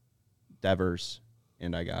Devers,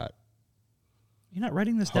 and I got You're not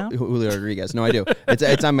writing this down? Julio Rodriguez. No, I do.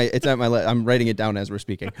 It's on my I'm writing it down as we're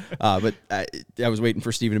speaking. But I was waiting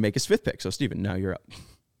for Steven to make his 5th pick. So Steven, now you're up.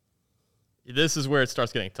 This is where it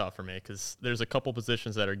starts getting tough for me because there's a couple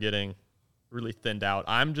positions that are getting really thinned out.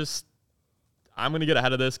 I'm going to get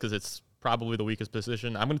ahead of this because it's probably the weakest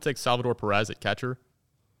position. I'm going to take Salvador Perez at catcher.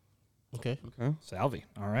 Okay. Salvi.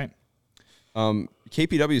 All right.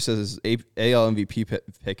 KPW says his AL MVP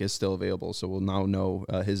pick is still available, so we'll now know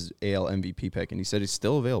his AL MVP pick, and he said he's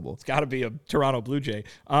still available. It's got to be a Toronto Blue Jay.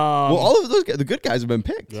 Well, all of those the good guys have been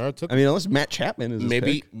picked. Yeah, I mean, unless Matt Chapman is his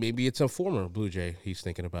pick. Maybe it's a former Blue Jay he's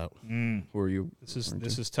thinking about. Who are you? This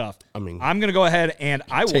is tough. I mean, I'm going to go ahead and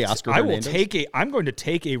I'm going to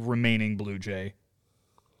take a remaining Blue Jay.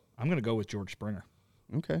 I'm going to go with George Springer.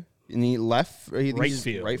 Okay. In the left, Right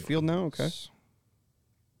field. Right field now. Okay.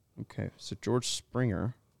 Okay. So George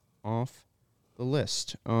Springer off the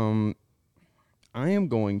list. I am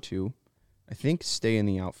going to, I think, stay in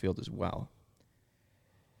the outfield as well.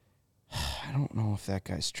 I don't know if that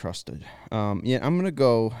guy's trusted. Yeah, I'm going to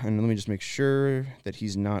go, and let me just make sure that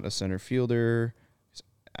he's not a center fielder.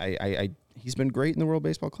 He's been great in the World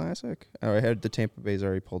Baseball Classic. I had the Tampa Bay's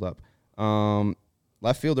already pulled up.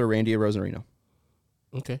 Left fielder, Randy Rosarino.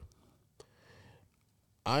 okay.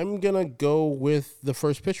 I'm going to go with the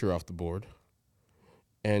first pitcher off the board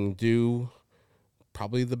and do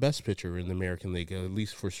probably the best pitcher in the American League, at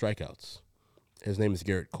least for strikeouts. His name is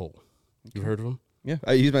Garrett Cole. You heard of him? Yeah,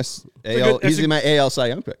 he's my AL. He's my AL Cy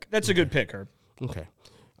Young pick. That's a good pick, Herb. Okay.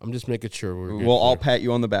 I'm just making sure we're good. We'll all pat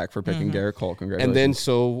you on the back for picking Garrett Cole. Congratulations. And then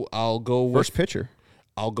so I'll go with first pitcher.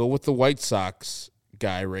 I'll go with the White Sox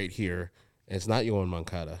guy right here. And it's not Yohan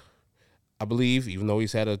Moncada. I believe, even though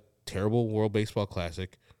he's had a terrible World Baseball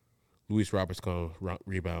Classic, Luis Roberts going to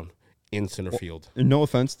rebound in center field. No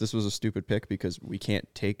offense, this was a stupid pick because we can't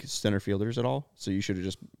take center fielders at all. So you should have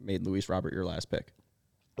just made Luis Robert your last pick.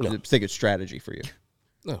 I think it's strategy for you.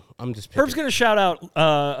 No, I'm just picking. Herb's going to shout out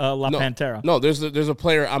La Pantera. No, there's a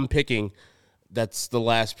player I'm picking that's the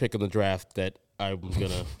last pick in the draft that I'm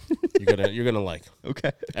gonna you're gonna like.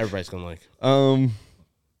 Okay. Everybody's gonna like. All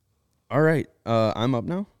right. I'm up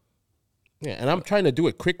now. Yeah, and I'm trying to do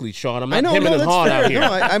it quickly, Sean. I'm I not know. hemming No, and that's hawing fair. out here.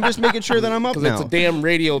 No, I'm just making sure that I'm up Because now. it's a damn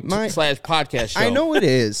radio / podcast show. I know it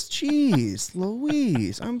is. Jeez,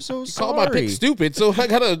 Louise, I'm so sorry. Call my pick stupid, so I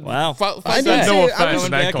gotta fight I back. didn't No say I offense, was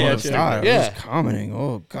Matt back Collins. at you. I Yeah. was commenting.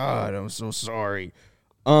 Oh God, I'm so sorry.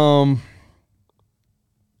 Well,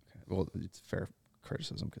 it's fair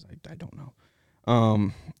criticism because I don't know.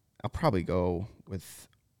 I'll probably go with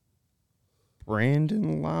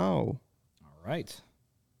Brandon Lau. All right.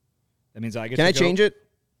 That means I get Can to I go. change it?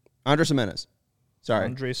 Andres Jimenez. Sorry.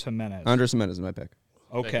 Andres Jimenez. Andres Jimenez is my pick.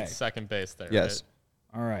 Okay. Second base there. Yes.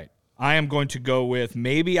 All right. I am going to go with,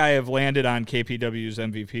 maybe I have landed on KPW's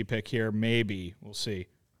MVP pick here. Maybe. We'll see.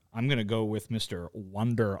 I'm going to go with Mr.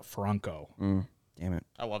 Wander Franco. Damn it.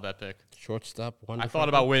 I love that pick. Shortstop. I thought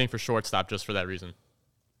about waiting for shortstop just for that reason.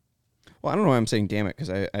 Well, I don't know why I'm saying damn it because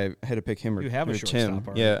I had to pick him or, You have a or shortstop Tim.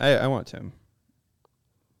 already. Yeah, I want Tim.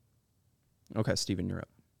 Okay, Steven, you're up.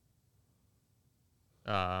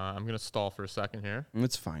 I'm going to stall for a second here.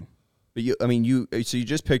 It's fine. But you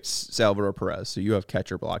just picked Salvador Perez, so you have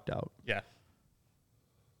catcher blocked out. Yeah.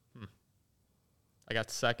 I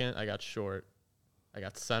got second. I got short. I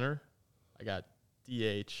got center. I got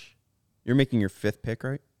DH. You're making your 5th pick,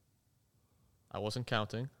 right? I wasn't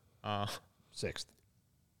counting. Sixth.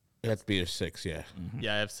 That'd be a 6, yeah.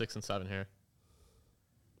 Yeah, I have 6 and 7 here.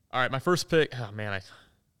 All right, my first pick. Oh, man,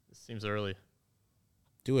 this seems early.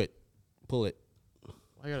 Do it. Pull it.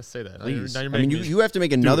 I gotta say that. Please. Now you're I mean, making me- you have to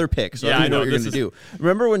make another pick, so Yeah, I I don't know know, what you're this going to do.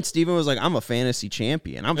 Remember when Steven was like, I'm a fantasy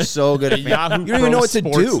champion. I'm so good at Yahoo You don't even know what to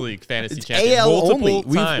Sports do. League fantasy It's champion AL multiple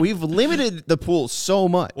only. times. We've limited the pool so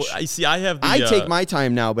much. Well, I see. I have. The, I take my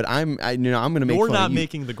time now, but I'm going to make You're fun not of you.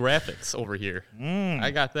 making the graphics over here.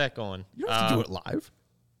 I got that going. You don't have to do it live.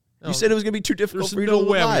 no, You said it was going to be too difficult There's for you no to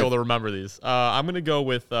do way it I'm gonna be live. able to remember these. I'm gonna go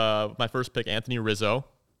with my first pick, Anthony Rizzo,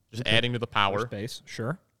 just adding to the power. First base,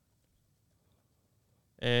 sure.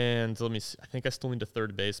 And let me see. I think I still need a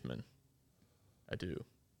third baseman. I do.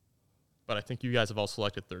 But I think you guys have all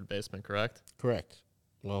selected third baseman, correct? Correct.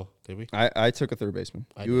 Well, did we? I took a third baseman.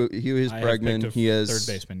 He has I have Bregman. picked a He has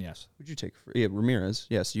third baseman. Yes. Who'd you take? Ramirez.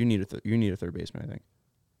 Yes, you need a third baseman. I think.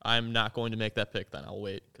 I'm not going to make that pick then. I'll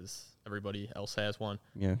wait because everybody else has one.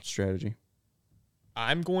 Yeah, strategy.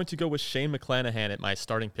 I'm going to go with Shane McClanahan at my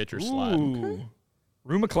starting pitcher slot. Ooh,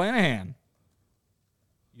 Rue McClanahan.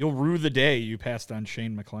 You'll rue the day you passed on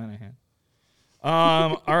Shane McClanahan.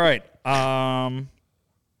 All right.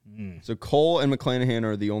 So Cole and McClanahan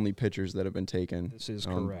are the only pitchers that have been taken. This is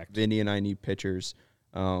correct. Vinny and I need pitchers.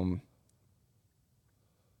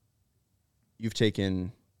 You've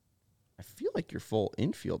taken. I feel like you're full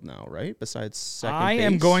infield now, right? Besides second I base.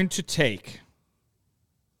 am going to take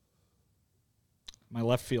my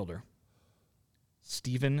left fielder,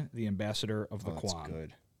 Steven, the ambassador of the That's Quan.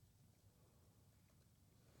 good.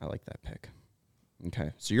 I like that pick.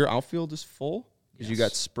 Okay, so your outfield is full because you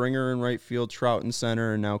got Springer in right field, Trout in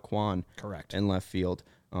center, and now Quan Correct. in left field.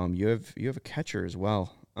 You have a catcher as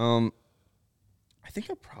well. I think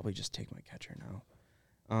I'll probably just take my catcher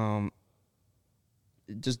now.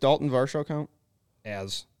 Does Dalton Varsho count?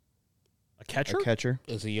 As a catcher? A catcher.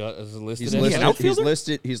 Is he listed? He's as listed. an outfielder?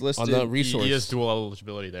 He's listed on the resource. He has dual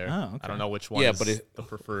eligibility there. Oh, okay. I don't know which one Yeah, is but the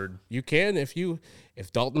preferred. You can if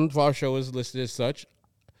Dalton Varsho is listed as such.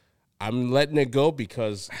 I'm letting it go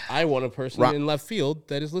because I want a person in left field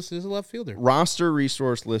that is listed as a left fielder. Roster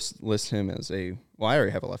resource lists him as a. Well, I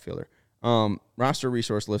already have a left fielder. Roster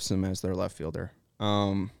resource lists him as their left fielder.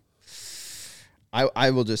 I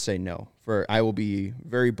will just say no. I will be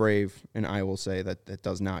very brave, and I will say that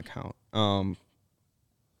does not count. I'll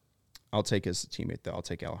take his teammate though. I'll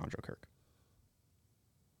take Alejandro Kirk.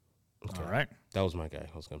 All right. That was my guy.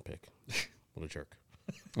 I was gonna pick. What a jerk.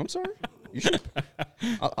 I'm sorry. You should.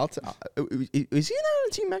 Is he not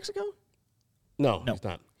on Team Mexico? No, he's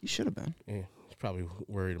not. He should have been. Yeah, he's probably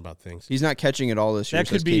worried about things. He's not catching it all this year. That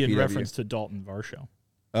could says be in KPW. reference to Dalton Varsho.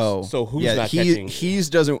 Oh, So who's yeah, not he catching?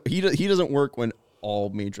 he doesn't work when all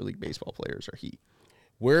Major League Baseball players are he.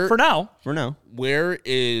 Where For now, For now, where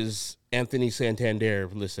is Anthony Santander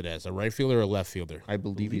listed as a right fielder or a left fielder? I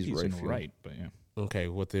believe he's he's right in field. right, but yeah. Okay,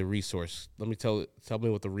 what the resource? Let me tell me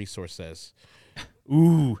what the resource says.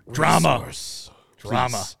 Ooh, drama. Resource.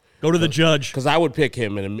 Drama. Please. Go to the judge. Because I would pick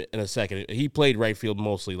him in a second. He played right field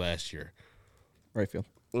mostly last year. Right field.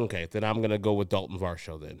 Okay, then I'm gonna go with Dalton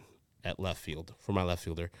Varsho then at left field for my left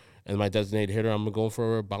fielder, and my designated hitter I'm going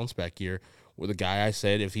for a bounce back year with a guy I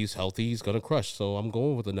said if he's healthy he's gonna crush. So I'm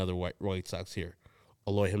going with another White Sox here,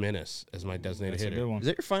 Eloy Jimenez as my designated That's a hitter. good one. Is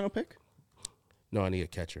that your final pick? No, I need a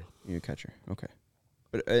catcher. You're a catcher. Okay.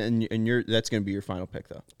 But and you're that's going to be your final pick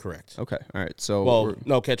though. Correct. Okay. All right. So Well,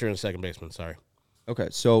 no catcher and a second baseman. Sorry. okay.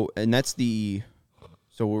 So and that's the.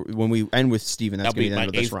 So when we end with Steven, that's That'll going to be be the my end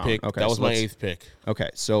of this eighth round. pick. Okay. That was so my let's- eighth pick. Okay.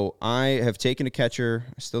 So I have taken a catcher.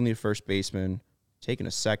 I still need a first baseman. Taken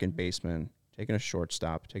a second baseman. Taken a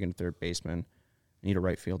shortstop. Taken a third baseman. I need a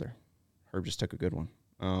right fielder. Herb just took a good one.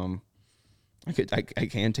 I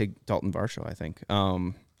can take Dalton Varsho, I think.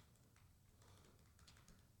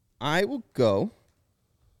 I will go.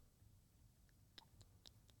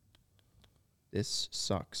 This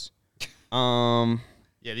sucks. Yeah,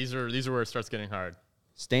 these are where it starts getting hard.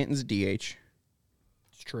 Stanton's DH.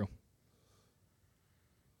 It's true.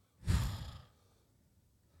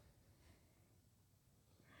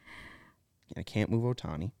 I can't move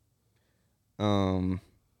Ohtani.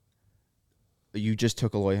 You just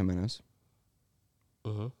took Eloy Jimenez.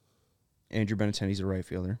 Mm-hmm. Andrew Benintendi's a right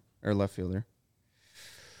fielder or left fielder.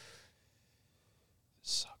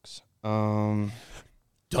 This sucks. Done.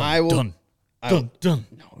 I will. Done. Done.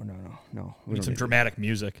 No. We Need don't some need dramatic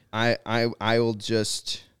music. I will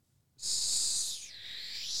just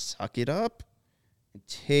suck it up and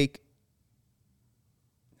take.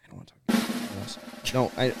 I don't want to talk about this.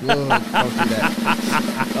 No, don't do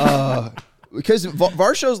that. Because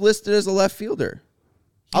Varsho's listed as a left fielder.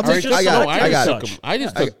 I got it. I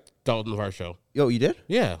just took Dalton Varsho. Yo, you did?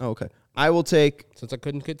 Yeah, Oh, okay. I will take. since I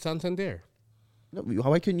couldn't get Santander. No,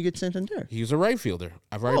 why couldn't you get Santander? He's a right fielder.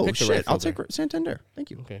 I've already Oh picked a shit! right I'll fielder. take Santander.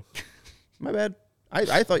 Thank you. Okay. My bad.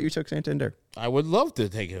 I thought you took Santander. I would love to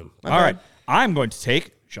take him. All right. I'm going to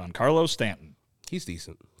take Giancarlo Stanton. He's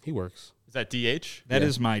decent. He works. Is that DH? That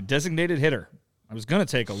is my designated hitter. I was going to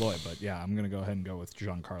take Eloy, but yeah, I'm going to go ahead and go with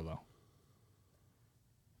Giancarlo.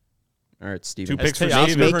 All right, Steven. 2 picks for Teoscar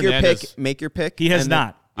Steven. Hernandez. Make your pick. He has and then-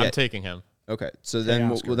 not. Yeah. I'm taking him. Okay, so then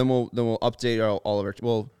we'll update all of our.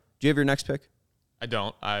 Well, do you have your next pick? I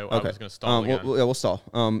don't. I Okay. was going to stall again. We'll stall.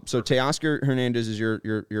 So Teoscar Hernandez is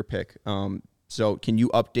your pick. So can you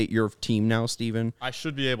update your team now, Steven? I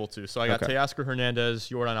should be able to. So I got Okay. Teoscar Hernandez,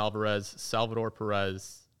 Yordan Alvarez, Salvador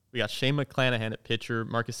Perez. We got Shane McClanahan at pitcher,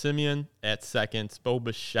 Marcus Simeon at second, Bo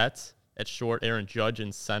Bichette at short, Aaron Judge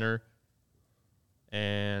in center.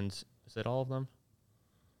 And is that all of them?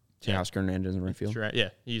 Teoscar Hernandez in right field. Sure. Yeah,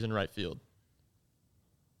 he's in right field.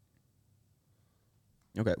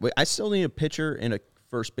 Okay, wait. I still need a pitcher and a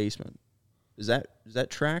first baseman. Does that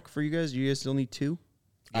track for you guys? Do you guys still need 2?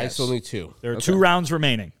 I still need 2. There are 2 rounds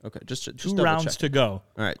remaining. Okay, just 2 double rounds check. to go.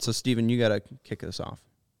 All right, so Steven, you got to kick this off.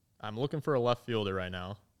 I'm looking for a left fielder right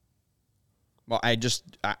now. Well, I just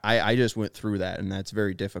went through that, and that's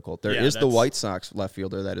very difficult. There Yeah, is the that's- White Sox left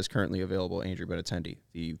fielder that is currently available, Andrew Benintendi,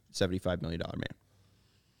 the $75 million man.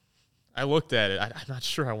 I looked at it. I'm not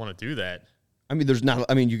sure I want to do that. I mean, there's not.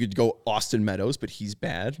 I mean, you could go Austin Meadows, but he's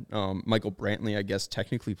bad. Michael Brantley, I guess,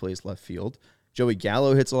 technically plays left field. Joey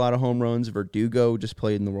Gallo hits a lot of home runs. Verdugo just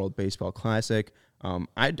played in the World Baseball Classic.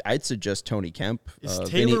 I'd suggest Tony Kemp. Is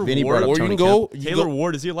Vinny Taylor brought Ward- up Or you Tony can go. Kemp. Taylor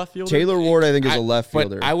Ward, is he a left fielder? Taylor Ward, I think, is a left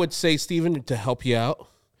fielder. But I would say, Steven, to help you out,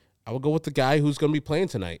 I would go with the guy who's going to be playing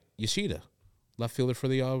tonight, Yoshida, left fielder for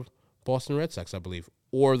the Boston Red Sox, I believe.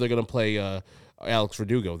 Or they're going to play Alex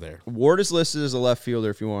Verdugo there. Ward is listed as a left fielder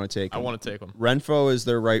if you want to take him. I want to take him. Renfroe is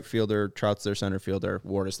their right fielder. Trout's their center fielder.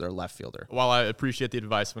 Ward is their left fielder. While I appreciate the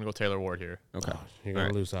advice, I'm going to go Taylor Ward here. Okay. You're going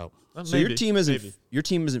to lose out. So your team isn't maybe. your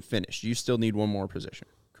team isn't finished. You still need one more position,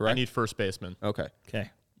 I correct? need first baseman. Okay. Okay.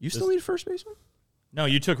 You still need a first baseman? No,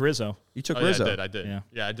 you took Rizzo. You took Oh, yeah, Rizzo. I did. Yeah.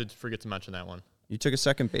 Yeah, I did forget to mention that one. You took a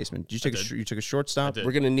second baseman. You took did. you took a shortstop. I did.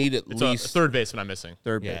 We're going to need at It's least a third baseman I'm missing.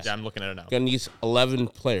 Third Yeah. base. Yeah, I'm looking at it now. going to need 11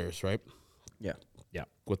 players, right, Yeah. Yeah.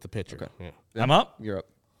 with the pitcher. Okay. Yeah. I'm up. You're up.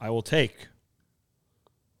 I will take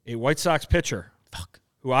a White Sox pitcher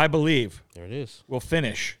who I believe There it is. will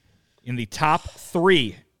finish in the top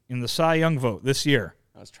 3 in the Cy Young vote this year.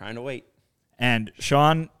 I was trying to wait. And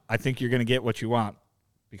Sean, I think you're going to get what you want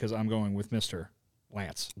because I'm going with Mr.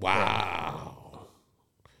 Lance. Wow.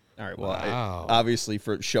 All right. Well, Wow. obviously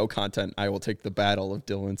for show content, I will take the battle of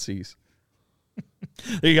Dylan Cease.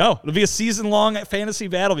 There you go. It'll be a season-long fantasy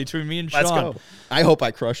battle between me and Sean. Let's go. I hope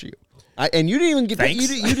I crush you. And you didn't even get Thanks.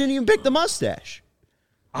 you didn't even pick the mustache.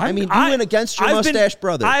 I mean, you went against your I've been- mustache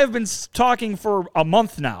brother. I have been talking for a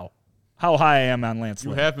month now how high I am on Lance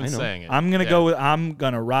You Lynn. have been I know. saying it. I'm gonna Yeah. go with. I'm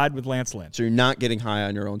gonna ride with Lance Lynn. So you're not getting high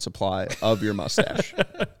on your own supply of your mustache.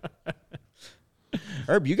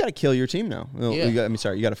 Herb, you got to kill your team now. No, Yeah. you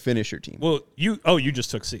got to finish your team. Well, you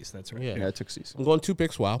just took Cease. That's right. Yeah. Yeah, I took Cease. I'm going 2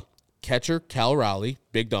 picks. Wow. Catcher, Cal Raleigh,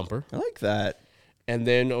 big dumper. I like that. And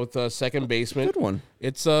then with the second baseman, Good one.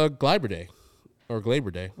 it's Gleyber Day. Or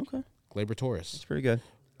Gleyber Day. Okay, Gleyber Torres. it's pretty good.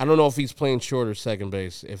 I don't know if he's playing short or second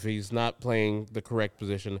base. If he's not playing the correct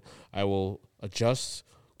position, I will adjust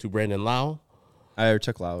to Brandon Lau. I already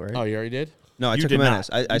took Lau, right? Oh, you already did? No, I You took did Jimenez.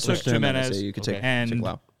 not. I You switched took to Jimenez. Jimenez. Yeah, you could Okay. take And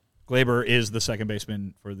Lau. Glaber is the second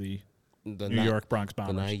baseman for the The New York Bronx The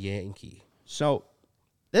Bombers. Night Yankee. So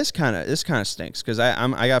this kind of stinks because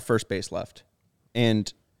I got first base left,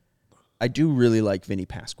 and I do really like Vinny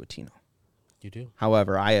Pasquantino. You do?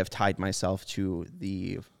 However, I have tied myself to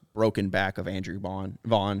the broken back of Andrew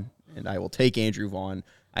Vaughn, and I will take Andrew Vaughn.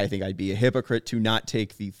 I think I'd be a hypocrite to not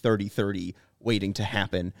take the 30-30 waiting to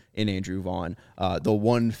happen in Andrew Vaughn, the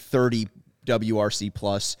 130 WRC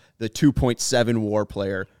plus, the 2.7 WAR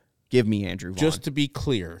player. Give me Andrew Vaughn. Just to be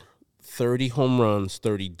clear, 30 home runs,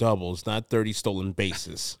 30 doubles, not 30 stolen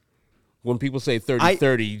bases. When people say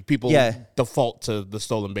 30-30, people default to the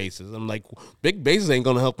stolen bases. I'm like, big bases ain't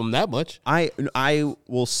going to help them that much. I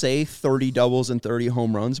will say 30 doubles and 30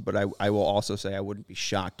 home runs, but I will also say I wouldn't be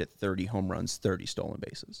shocked at 30 home runs, 30 stolen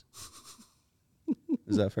bases.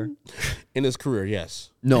 Is that fair? In his career, yes.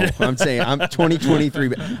 No, I'm saying I'm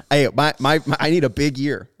 2023. Hey, my I need a big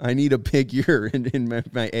year. I need a big year in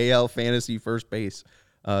my AL fantasy first base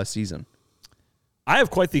season. I have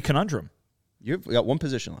quite the conundrum. You've got one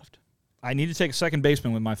position left. I need to take a second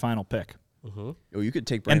baseman with my final pick. Oh, you could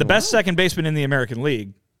take And Brandon the best Lowe. second baseman in the American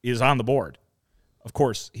League is on the board. Of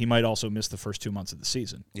course, he might also miss the first 2 months of the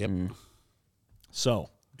season. Yep. So,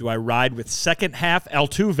 do I ride with second half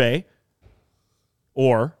Altuve,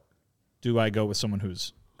 or do I go with someone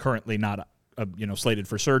who's currently not slated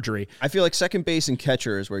for surgery. I feel like second base and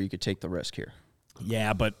catcher is where you could take the risk here.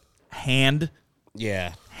 Yeah, but hand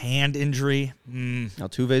injury.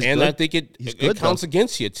 Altuve's And good. I think it good, counts though.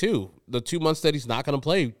 against you too. The 2 months that he's not going to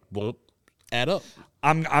play won't add up.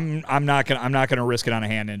 I'm not gonna risk it on a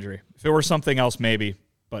hand injury. If it were something else, maybe.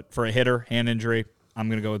 But for a hitter, hand injury, I'm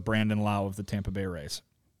gonna go with Brandon Lau of the Tampa Bay Rays.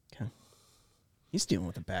 Okay. He's dealing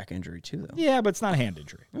with a back injury too, though. Yeah, but it's not a hand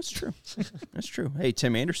injury. That's true. That's true. Hey,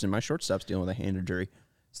 Tim Anderson, my shortstop's dealing with a hand injury.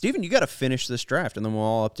 Steven, you got to finish this draft, and then we'll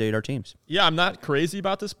all update our teams. Yeah, I'm not crazy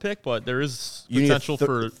about this pick, but there is You need a potential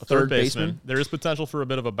for a third third baseman? baseman. There is potential for a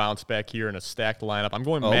bit of a bounce back here in a stacked lineup. I'm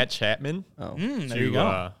going Matt Chapman. Oh. There you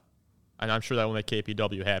go. And I'm sure that will make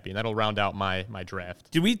KPW happy, and that'll round out my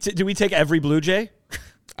draft. Do we take every Blue Jay?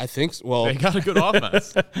 I think so. Well, They got a good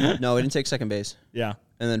offense. No, we didn't take second base. Yeah.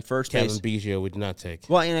 And then first Kevin base. Biggio would not take.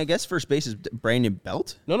 Well, and I guess first base is Brandon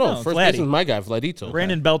Belt. No, first Vladdy. base is my guy, Vladito.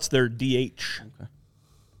 Brandon Belt's their DH.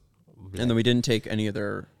 And then we didn't take any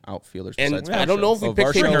other outfielders. And besides I don't know if we picked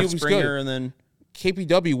Varsho, KPW was Springer, good. and then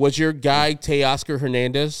KPW, was your guy Teoscar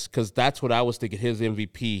Hernandez? Because that's what I was thinking. His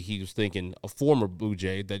MVP, he was thinking a former Blue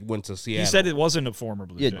Jay that went to Seattle. He said it wasn't a former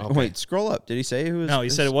Blue Jay. Wait, scroll up. Did he say who was? No, he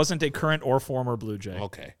said it wasn't a current or former Blue Jay.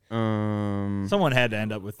 Okay. Someone had to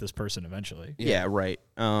end up with this person eventually. Yeah, right.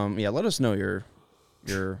 Let us know your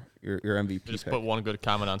MVP Just pick. put one good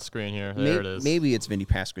comment on screen here. There it is. Maybe it's Vinny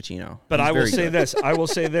Pasquantino. But He's I will very say good. this. I will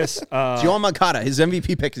say this. It's Yoel Moncada. His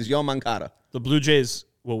MVP pick is Yoel Moncada. The Blue Jays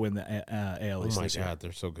will win the AL Oh East my this year. God,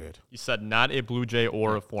 they're so good. You said not a Blue Jay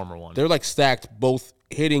or a former one. They're like stacked, both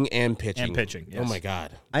hitting and pitching. And pitching, Oh yes. my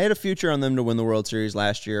God. I had a future on them to win the World Series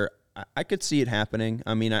last year. I could see it happening.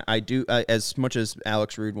 I mean, I do. As much as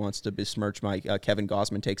Alex Rude wants to besmirch my Kevin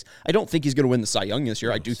Gausman takes, I don't think he's going to win the Cy Young this year.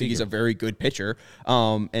 I do think he's a very good pitcher,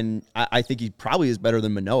 and I think he probably is better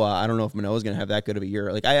than Manoah. I don't know if Manoah is going to have that good of a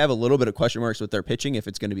year. Like, I have a little bit of question marks with their pitching if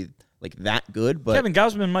it's going to be like that good. But Kevin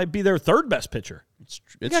Gausman might be their third best pitcher. it's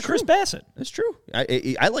They got Chris true. Bassett. That's true.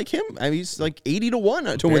 I like him. He's like 80-1 to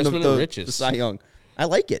win Embarrassment of the riches. Cy Young. I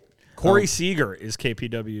like it. Corey Seager is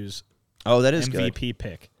KPW's Oh, that is good. MVP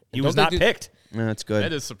pick. He Don't was they not do- picked. That's good.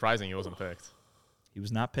 That is surprising he wasn't picked. He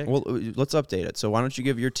was not picked. Well, let's update it. So why don't you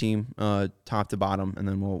give your team top to bottom, and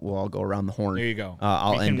then we'll all go around the horn. There you go.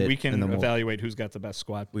 I'll end it. We can and then evaluate who's got the best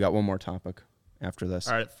squad. we got one more topic after this.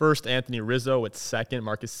 All right, first Anthony Rizzo at second,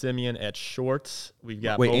 Marcus Semien at short. We've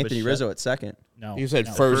got Wait, Bo Anthony Bichette. Rizzo at second. No, You said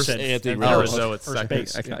no, first said Anthony Anthony Rizzo. Rizzo at first second.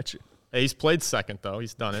 base. I got you. Hey, he's played second though.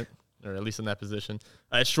 He's done it, or at least in that position.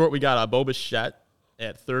 At short, we got Bo Bichette.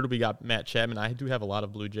 At third, we got Matt Chapman. I do have a lot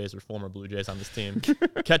of Blue Jays or former Blue Jays on this team.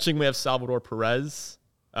 Catching, we have Salvador Perez.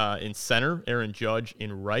 In center, Aaron Judge.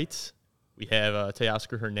 In right, we have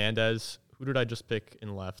Teoscar Hernandez. Who did I just pick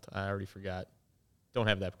in left? I already forgot. Don't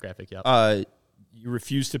have that graphic yet. You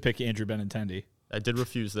refused to pick Andrew Benintendi. I did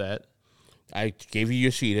refuse that. I gave you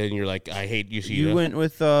Yoshida, and you're like, I hate Yoshida. You went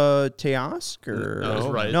with Teoscar? That was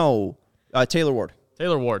right. No, Taylor Ward.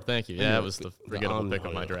 Taylor Ward, thank you. Yeah, that was the forgettable pick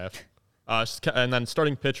of my draft. And then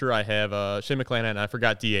starting pitcher, I have Shane McClanahan, and I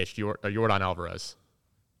forgot DH, Yordan Alvarez.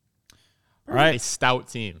 All right, A stout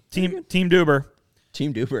team. Team Duber.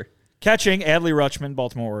 Team Duper. Catching, Adley Rutschman,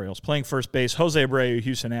 Baltimore Orioles. Playing first base, Jose Abreu,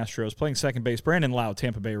 Houston Astros. Playing second base, Brandon Lau,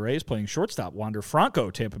 Tampa Bay Rays. Playing shortstop, Wander Franco,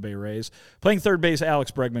 Tampa Bay Rays. Playing third base, Alex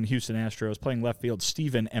Bregman, Houston Astros. Playing left field,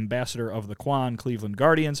 Steven, ambassador of the Quan, Cleveland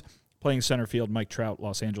Guardians. Playing center field, Mike Trout,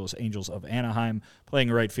 Los Angeles Angels of Anaheim. Playing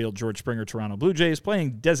right field, George Springer, Toronto Blue Jays.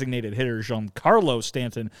 Playing designated hitter, Giancarlo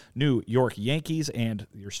Stanton, New York Yankees. And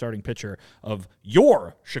your starting pitcher of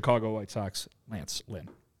your Chicago White Sox, Lance Lynn.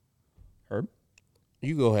 Herb.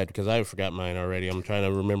 You go ahead, because I forgot mine already. I'm trying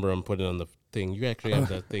to remember. I'm putting it on the thing. You actually have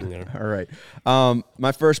that thing there. All right.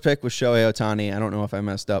 My first pick was Shohei Ohtani. I don't know if I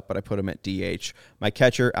messed up, but I put him at DH. My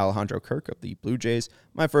catcher, Alejandro Kirk of the Blue Jays.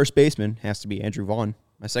 My first baseman has to be Andrew Vaughn.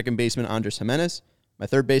 My second baseman, Andres Jimenez. My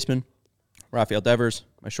third baseman, Rafael Devers.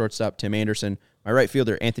 My shortstop, Tim Anderson. My right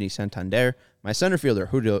fielder, Anthony Santander. My center fielder,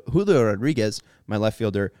 Julio Rodriguez. My left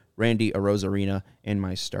fielder, Randy Arozarena. And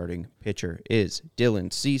my starting pitcher is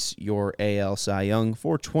Dylan Cease, your AL Cy Young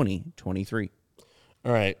for 2023.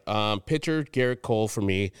 All right. Pitcher, Garrett Cole for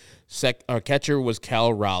me. Catcher was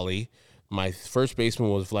Cal Raleigh. My first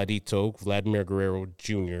baseman was Vladimir Guerrero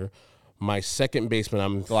Jr. My second baseman,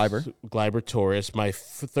 I'm Gleyber Torres. My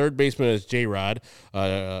third baseman is J-Rod.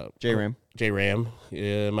 J-Ram. J-Ram.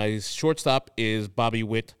 My shortstop is Bobby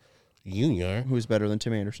Witt Jr. Who's better than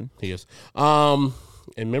Tim Anderson? He is. And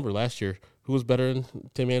remember last year, who was better than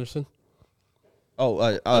Tim Anderson?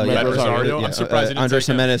 Rosario. I'm surprised you didn't Andres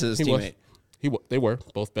take him. Jimenez is his He was. teammate. They were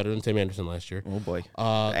both better than Tim Anderson last year. Oh, boy.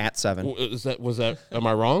 At 7. Was that? Am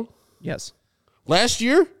I wrong? Yes. Last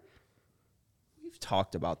year?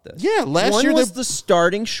 talked about this. Yeah, last One year was the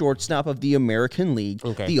starting shortstop of the American League.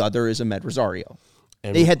 Okay. The other is Ahmed Rosario.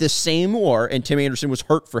 And- They had the same WAR, and Tim Anderson was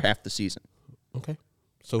hurt for half the season. Okay.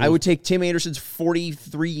 So I would take Tim Anderson's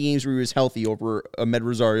 43 games where he was healthy over Ahmed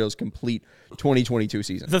Rosario's complete 2022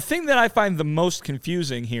 season. The thing that I find the most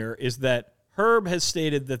confusing here is that Herb has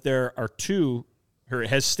stated that there are two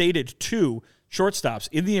shortstops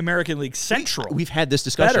in the American League Central. We've had this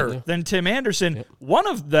discussion. Better than Tim Anderson. Yep. One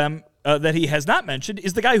of them that he has not mentioned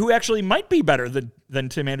is the guy who actually might be better than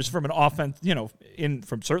Tim Anderson from an offense,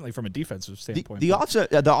 certainly from a defensive standpoint. The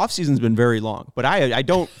off season's been very long, but I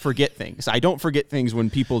don't forget things. I don't forget things when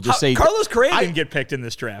people just say Carlos Correa didn't get picked in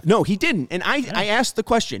this draft. No, he didn't. And I asked the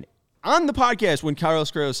question on the podcast when Carlos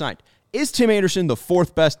Correa signed, is Tim Anderson the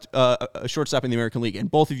fourth best shortstop in the American League? And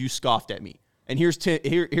both of you scoffed at me. And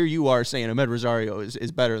here you are saying Ahmed Rosario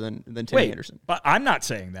is better than Tim Anderson. But I'm not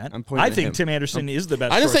saying that. I think Tim Anderson is the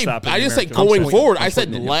best I didn't shortstop. I didn't say going forward. I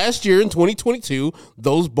said last year in 2022,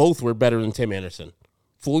 those both were better than Tim Anderson.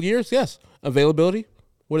 Full years, yes. Availability,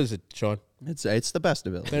 what is it, Sean? It's the best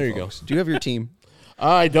ability. There you folks. go. Do you have your team?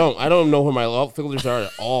 I don't know who my outfielders are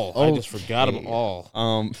at all. I just forgot them all.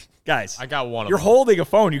 Guys, I got one of You're them. holding a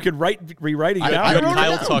phone. You could rewrite it down. I got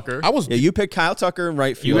Kyle Tucker. You picked Kyle Tucker in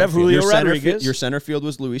right field. You have Julio Rodriguez. Your center field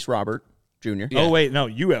was Luis Robert Jr. Oh, wait. No,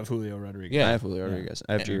 you have Julio Rodriguez. Yeah. I have Julio Rodriguez.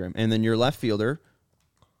 I have G-Ram. And then your left fielder,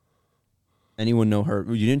 anyone know her?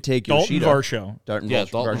 You didn't take Dalton Yoshida. Varsho. Dalton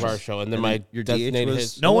Varsho. And then your designated DH was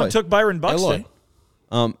his. No one took Byron Buxton.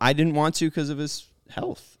 Eloy. I didn't want to because of his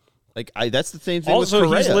health. That's the same thing Also,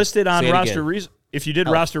 with he's Correa. listed on Say it roster. again. If you did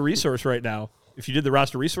roster resource right now, if you did the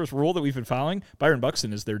roster resource rule that we've been following, Byron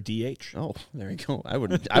Buxton is their DH. Oh, there you go. I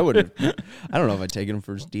would. I don't know if I'd taken him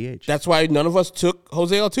for his DH. That's why none of us took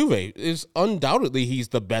Jose Altuve. Is undoubtedly he's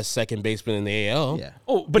the best second baseman in the AL. Yeah.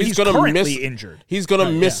 Oh, but he's gonna currently miss, injured. He's going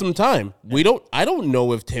to miss some time. I don't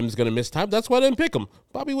know if Tim's going to miss time. That's why I didn't pick him.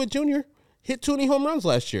 Bobby Witt Jr. hit 20 home runs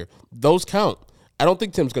last year. Those count. I don't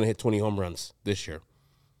think Tim's going to hit 20 home runs this year.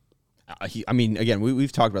 Again,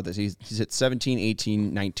 we've talked about this. He's hit 17,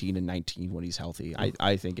 18, 19, and 19 when he's healthy.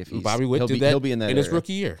 I think if he's Bobby Witt he'll did be, that he'll be in that his area.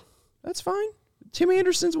 rookie year. That's fine. Tim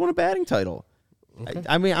Anderson's won a batting title. Okay.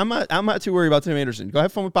 I'm not too worried about Tim Anderson. Go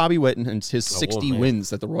have fun with Bobby Witt and his 60 man. wins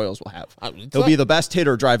that the Royals will have. It's He'll not- be the best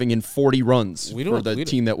hitter driving in 40 runs for the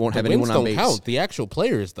team that won't have wins anyone on don't base. count. The actual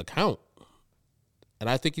player is the count. And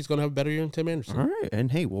I think he's going to have a better year than Tim Anderson. All right,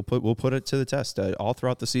 and hey, we'll put it to the test all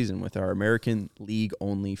throughout the season with our American League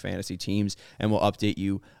only fantasy teams, and we'll update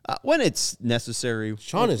you when it's necessary.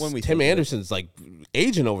 Sean when we Tim think of it. Anderson's like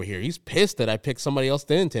agent over here. He's pissed that I picked somebody else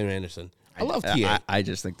than Tim Anderson. I love TA, I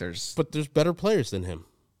just think there's. but there's better players than him.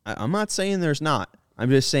 I'm not saying there's not. I'm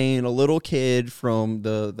just saying a little kid from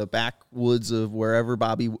the backwoods of wherever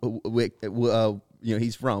Bobby Wick,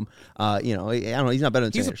 he's from. I don't know. He's not better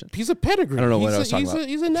than Tim Anderson. He's a pedigree. I don't know what I was talking about.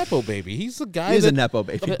 He's a nepo baby. He's a guy. He's a nepo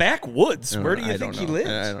baby. The backwoods. Where do I you don't think he know. lives?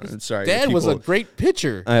 I don't know. Sorry, Dad was a people- great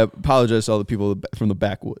pitcher. I apologize to all the people from the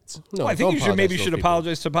backwoods. No, I think don't you should apologize maybe to those should people.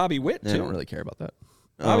 apologize to Bobby Witt too. I don't really care about that.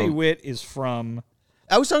 Bobby Witt is from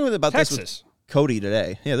I was talking about this Texas. with Cody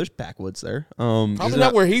today. Yeah, there's backwoods there. Probably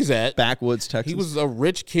not where he's at. backwoods Texas. He was a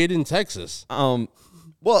rich kid in Texas.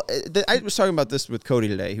 Well, I was talking about this with Cody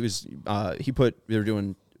today. He was they were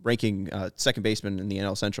doing ranking second baseman in the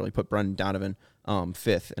NL Central. He put Brendan Donovan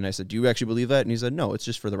fifth, and I said, "Do you actually believe that?" And he said, "No, it's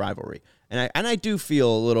just for the rivalry." And I do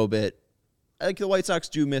feel a little bit like the White Sox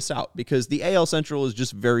do miss out because the AL Central is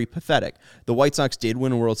just very pathetic. The White Sox did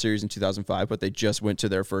win a World Series in 2005, but they just went to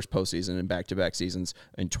their first postseason in back-to-back seasons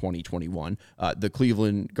in 2021. The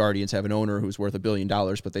Cleveland Guardians have an owner who's worth $1 billion,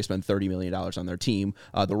 but they spend $30 million on their team.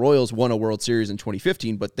 The Royals won a World Series in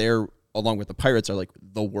 2015, but they're along with the Pirates, are like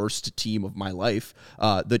the worst team of my life.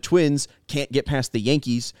 The Twins can't get past the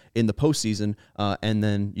Yankees in the postseason, and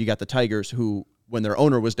then you got the Tigers who, when their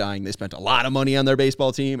owner was dying, they spent a lot of money on their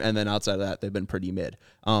baseball team, and then outside of that, they've been pretty mid.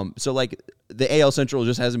 So like the AL Central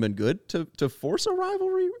just hasn't been good to force a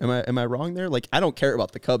rivalry. Am I wrong there? Like I don't care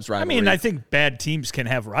about the Cubs rivalry. I mean, I think bad teams can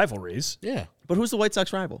have rivalries. Yeah, but who's the White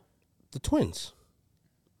Sox rival? the Twins.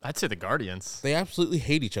 I'd say the Guardians. They absolutely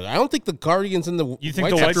hate each other. I don't think the Guardians and the You think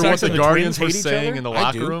the Sox- White After Sox what the and the Guardians were Twins hate each saying other? in the I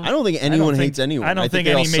locker do. room, I don't think anyone hates anyone. I don't think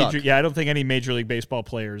they all any suck. major. Yeah, I don't think any Major League Baseball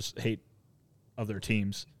players hate other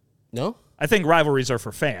teams. No. I think rivalries are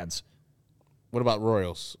for fans. What about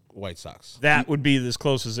Royals, White Sox? That would be as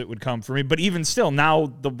close as it would come for me. But even still,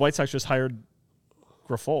 now the White Sox just hired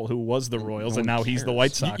Grifol, who was the Royals, and now he's the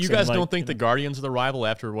White Sox. you And, guys like, don't think the Guardians are the rival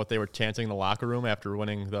after what they were chanting in the locker room after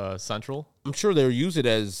winning the Central? I'm sure they'll use it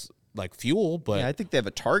as like fuel, but Yeah, I think they have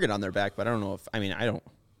a target on their back, but I don't know if. I mean, I don't.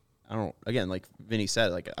 Again, like Vinny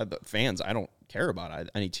said, like the fans, I don't care about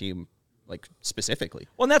any team like specifically.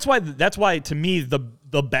 Well, and that's why to me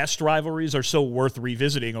the best rivalries are so worth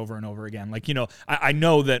revisiting over and over again. Like, I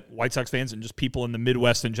know that White Sox fans and just people in the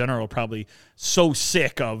Midwest in general are probably so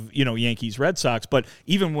sick of, Yankees Red Sox, but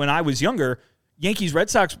even when I was younger, Yankees Red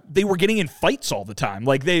Sox, they were getting in fights all the time.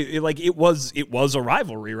 It was a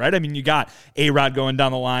rivalry, right? I mean, you got A-Rod going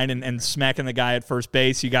down the line and smacking the guy at first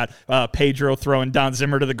base. You got Pedro throwing Don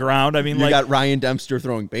Zimmer to the ground. I mean, you got Ryan Dempster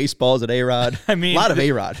throwing baseballs at A-Rod. I mean, a lot of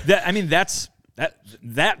A-Rod.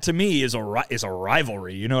 That to me is a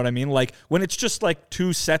rivalry. You know what I mean? Like when it's just like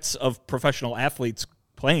two sets of professional athletes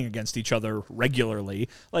playing against each other regularly,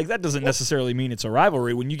 like that doesn't necessarily mean it's a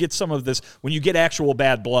rivalry. When you get some of this, when you get actual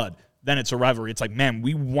bad blood, then it's a rivalry. It's like, man,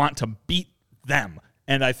 we want to beat them.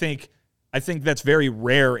 And I think that's very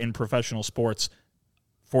rare in professional sports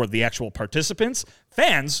for the actual participants.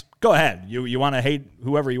 Fans, go ahead. You want to hate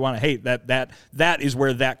whoever you want to hate. That is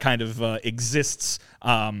where that kind of exists,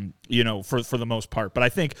 for the most part. But I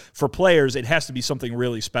think for players, it has to be something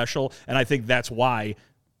really special. And I think that's why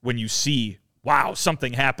when you see, wow,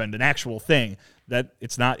 something happened, an actual thing, that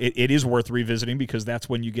it is worth revisiting, because that's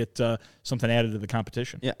when you get something added to the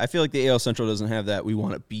competition. Yeah, I feel like the AL Central doesn't have that. We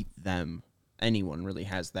want to beat them. Anyone really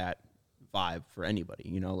has that vibe for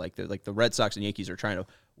anybody. Like the Red Sox and Yankees are trying to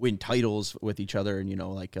win titles with each other, and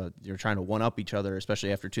you're trying to one up each other,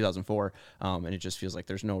 especially after 2004. And it just feels like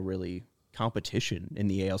there's no really competition in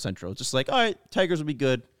the AL Central. It's just like, all right, Tigers will be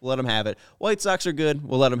good. We'll let them have it. White Sox are good.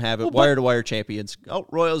 We'll let them have it. Wire to wire champions. Oh,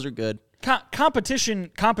 Royals are good.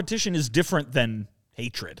 Competition is different than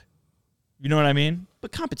hatred. You know what I mean?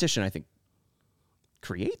 But competition, I think,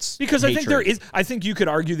 creates because hatred. I think you could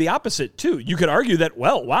argue the opposite too. You could argue that,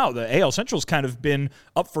 well, wow, the AL Central's kind of been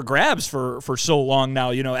up for grabs for so long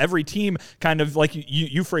now. Every team kind of, like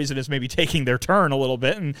you phrase it as maybe taking their turn a little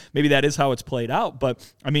bit, and maybe that is how it's played out.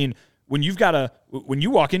 But I mean, when you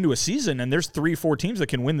walk into a season and there's 3-4 teams that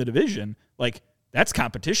can win the division, like, that's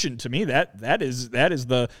competition to me. That is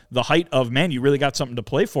the height of, man, you really got something to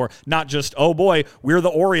play for. Not just, oh boy, we're the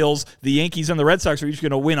Orioles, the Yankees and the Red Sox are each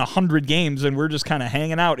going to win 100 games and we're just kind of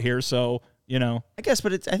hanging out here. So, I guess,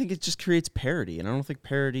 but I think it just creates parity, and I don't think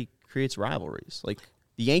parity creates rivalries. Like,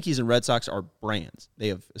 the Yankees and Red Sox are brands. They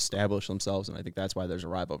have established themselves, and I think that's why there's a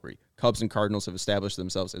rivalry. Cubs and Cardinals have established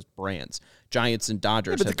themselves as brands. Giants and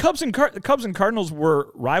Dodgers. Yeah, but the Cubs and Cardinals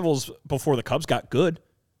were rivals before the Cubs got good.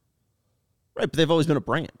 Right, but they've always been a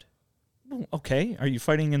brand. Okay, are you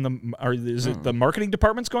fighting is it the marketing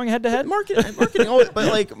department's going head to head? Marketing always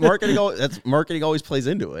plays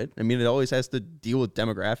into it. I mean, it always has to deal with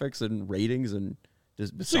demographics and ratings and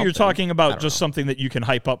just. So you're talking about just something that you can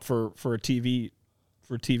hype up for TV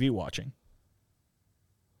watching?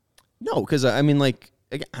 No, because I mean, like,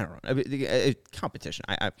 I don't know. Competition.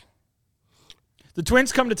 The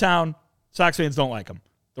Twins come to town. Sox fans don't like them.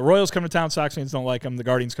 The Royals come to town, Sox fans don't like them. The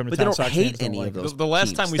Guardians come to town, Sox fans don't like them. The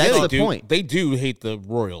last time we saw the point. They do hate the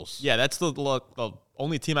Royals. Yeah, that's the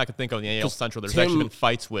only team I can think of in the AL Central there's actually been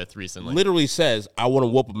fights with recently. Literally says, I want to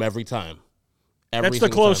whoop them every time. That's the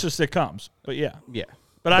closest it comes. But yeah. Yeah.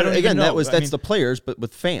 But I don't again, even know. That's the players, but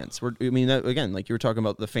with fans. Again, like you were talking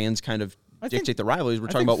about, the fans kind of dictate the rivalries. We're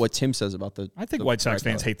talking about what Tim says about the. I think White Sox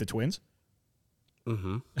fans hate the Twins.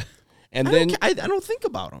 Mm-hmm. And then I don't think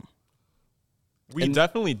about them. We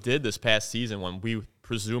definitely did this past season when we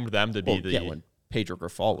presumed them to be when Pedro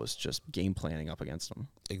Grifol was just game planning up against them.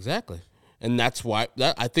 Exactly. And that's why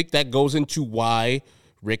I think that goes into why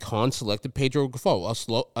Rick Hahn selected Pedro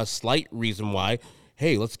Grifol. A slight reason why,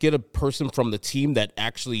 hey, let's get a person from the team that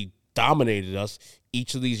actually dominated us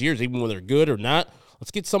each of these years, even when they're good or not.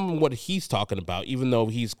 Let's get some of what he's talking about, even though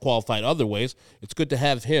he's qualified other ways. It's good to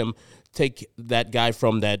have him take that guy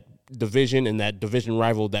from that division and that division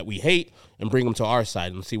rival that we hate and bring them to our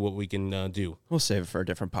side and see what we can do. We'll save it for a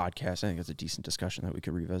different podcast. I think it's a decent discussion that we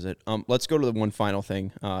could revisit. Let's go to the one final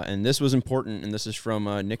thing, and this was important, and this is from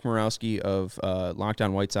Nick Morawski of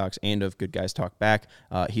Lockdown White Sox and of Good Guys Talk Back.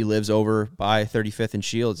 He lives over by 35th and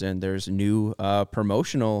Shields, and there's new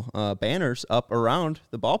promotional banners up around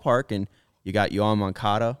the ballpark, and you got Yohan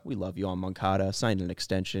Moncada. We love Yohan Moncada. Signed an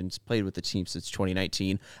extension. He's played with the team since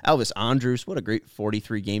 2019. Elvis Andrus, what a great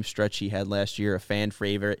 43-game stretch he had last year, a fan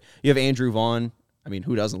favorite. You have Andrew Vaughn. I mean,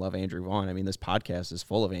 who doesn't love Andrew Vaughn? I mean, this podcast is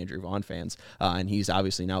full of Andrew Vaughn fans, and he's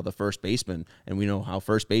obviously now the first baseman, and we know how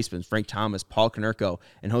first basemen, Frank Thomas, Paul Konerko,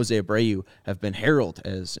 and Jose Abreu have been heralded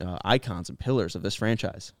as icons and pillars of this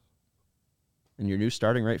franchise. And your new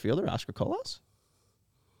starting right fielder, Oscar Colas?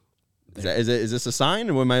 Is this a sign?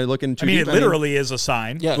 Or am I looking too deep? It literally is a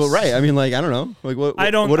sign. Yes. Well, right. I mean, like, I don't know. Like, what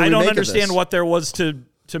I don't what do we make understand of this? what there was to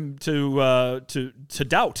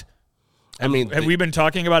doubt. I mean, Have we been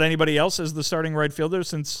talking about anybody else as the starting right fielder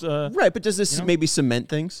since? Right, but does this maybe cement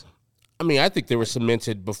things? I mean, I think they were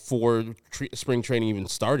cemented before spring training even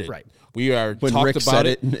started. Right. We are When talked Rick about said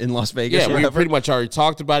it in Las Vegas. Yeah, or we whatever? pretty much already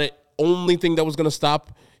talked about it. Only thing that was going to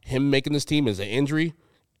stop him making this team is an injury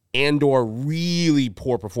and/or really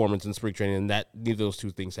poor performance in spring training, and that neither of those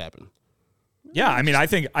two things happened. Yeah, I mean, I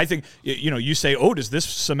think you say, does this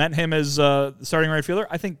cement him as the starting right fielder?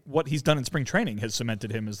 I think what he's done in spring training has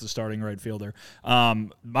cemented him as the starting right fielder. The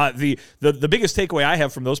biggest takeaway I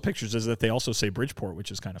have from those pictures is that they also say Bridgeport,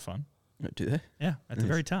 which is kind of fun. Do they? Yeah, at the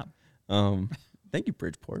very top. Thank you,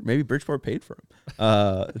 Bridgeport. Maybe Bridgeport paid for him.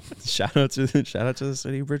 Shout out to the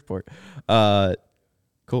city of Bridgeport. Cool.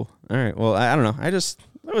 All right. Well, I don't know.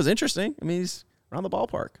 That was interesting. I mean, he's around the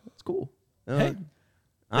ballpark. It's cool. Hey,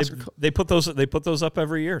 they put those up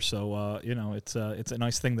every year, so it's a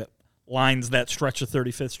nice thing that lines that stretch of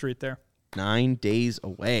 35th Street there. 9 days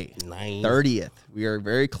away. 9. 30th. We are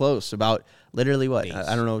very close. About literally what? Days.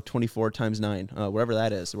 I don't know, 24 times 9, whatever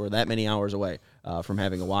that is. We're that many hours away from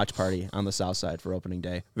having a watch party on the south side for opening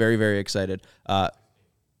day. Very, very excited. Did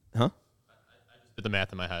the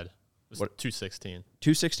math in my head. It was 216.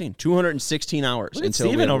 216 hours Look at until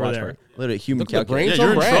we Steven have a over watch there. party. Literally human Look at the calculator. brains Yeah,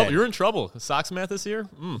 on Brad. you're in trouble. Sox math this year?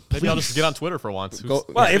 Maybe I'll just get on Twitter for once. Go-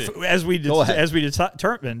 Well, Go ahead. as we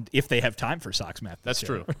determined, if they have time for Sox math, That's this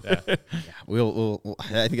year. true. Yeah. We'll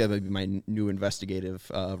I think that might be my new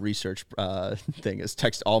investigative research thing is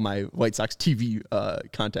text all my White Sox TV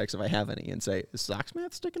contacts if I have any and say, is Sox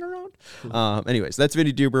math sticking around? Anyways, that's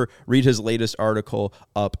Vinny Duber. Read his latest article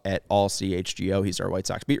up at All CHGO. He's our White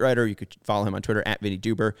Sox beat writer. You could follow him on Twitter at Vinny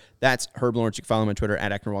Duber. That's Herb Lawrence. You can follow him on Twitter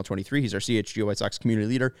at Acknerwall23. He's our CHGO White Sox community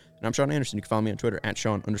leader. And I'm Sean Anderson. You can follow me on Twitter at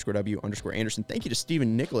Sean_W_Anderson. Thank you to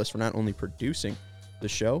Stephen Nicholas for not only producing the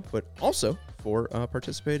show, but also for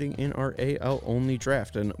participating in our AL only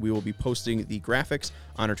draft. And we will be posting the graphics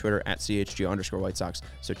on our Twitter at CHGO_White Sox.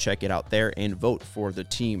 So check it out there and vote for the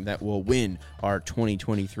team that will win our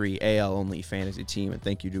 2023 AL only fantasy team. And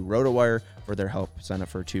thank you to RotoWire for their help. Sign up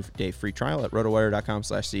for a 2-day free trial at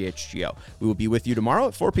rotowire.com/CHGO. We will be with you tomorrow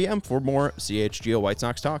at 4 p.m. for more CHGO White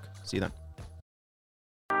Sox talk. See you then.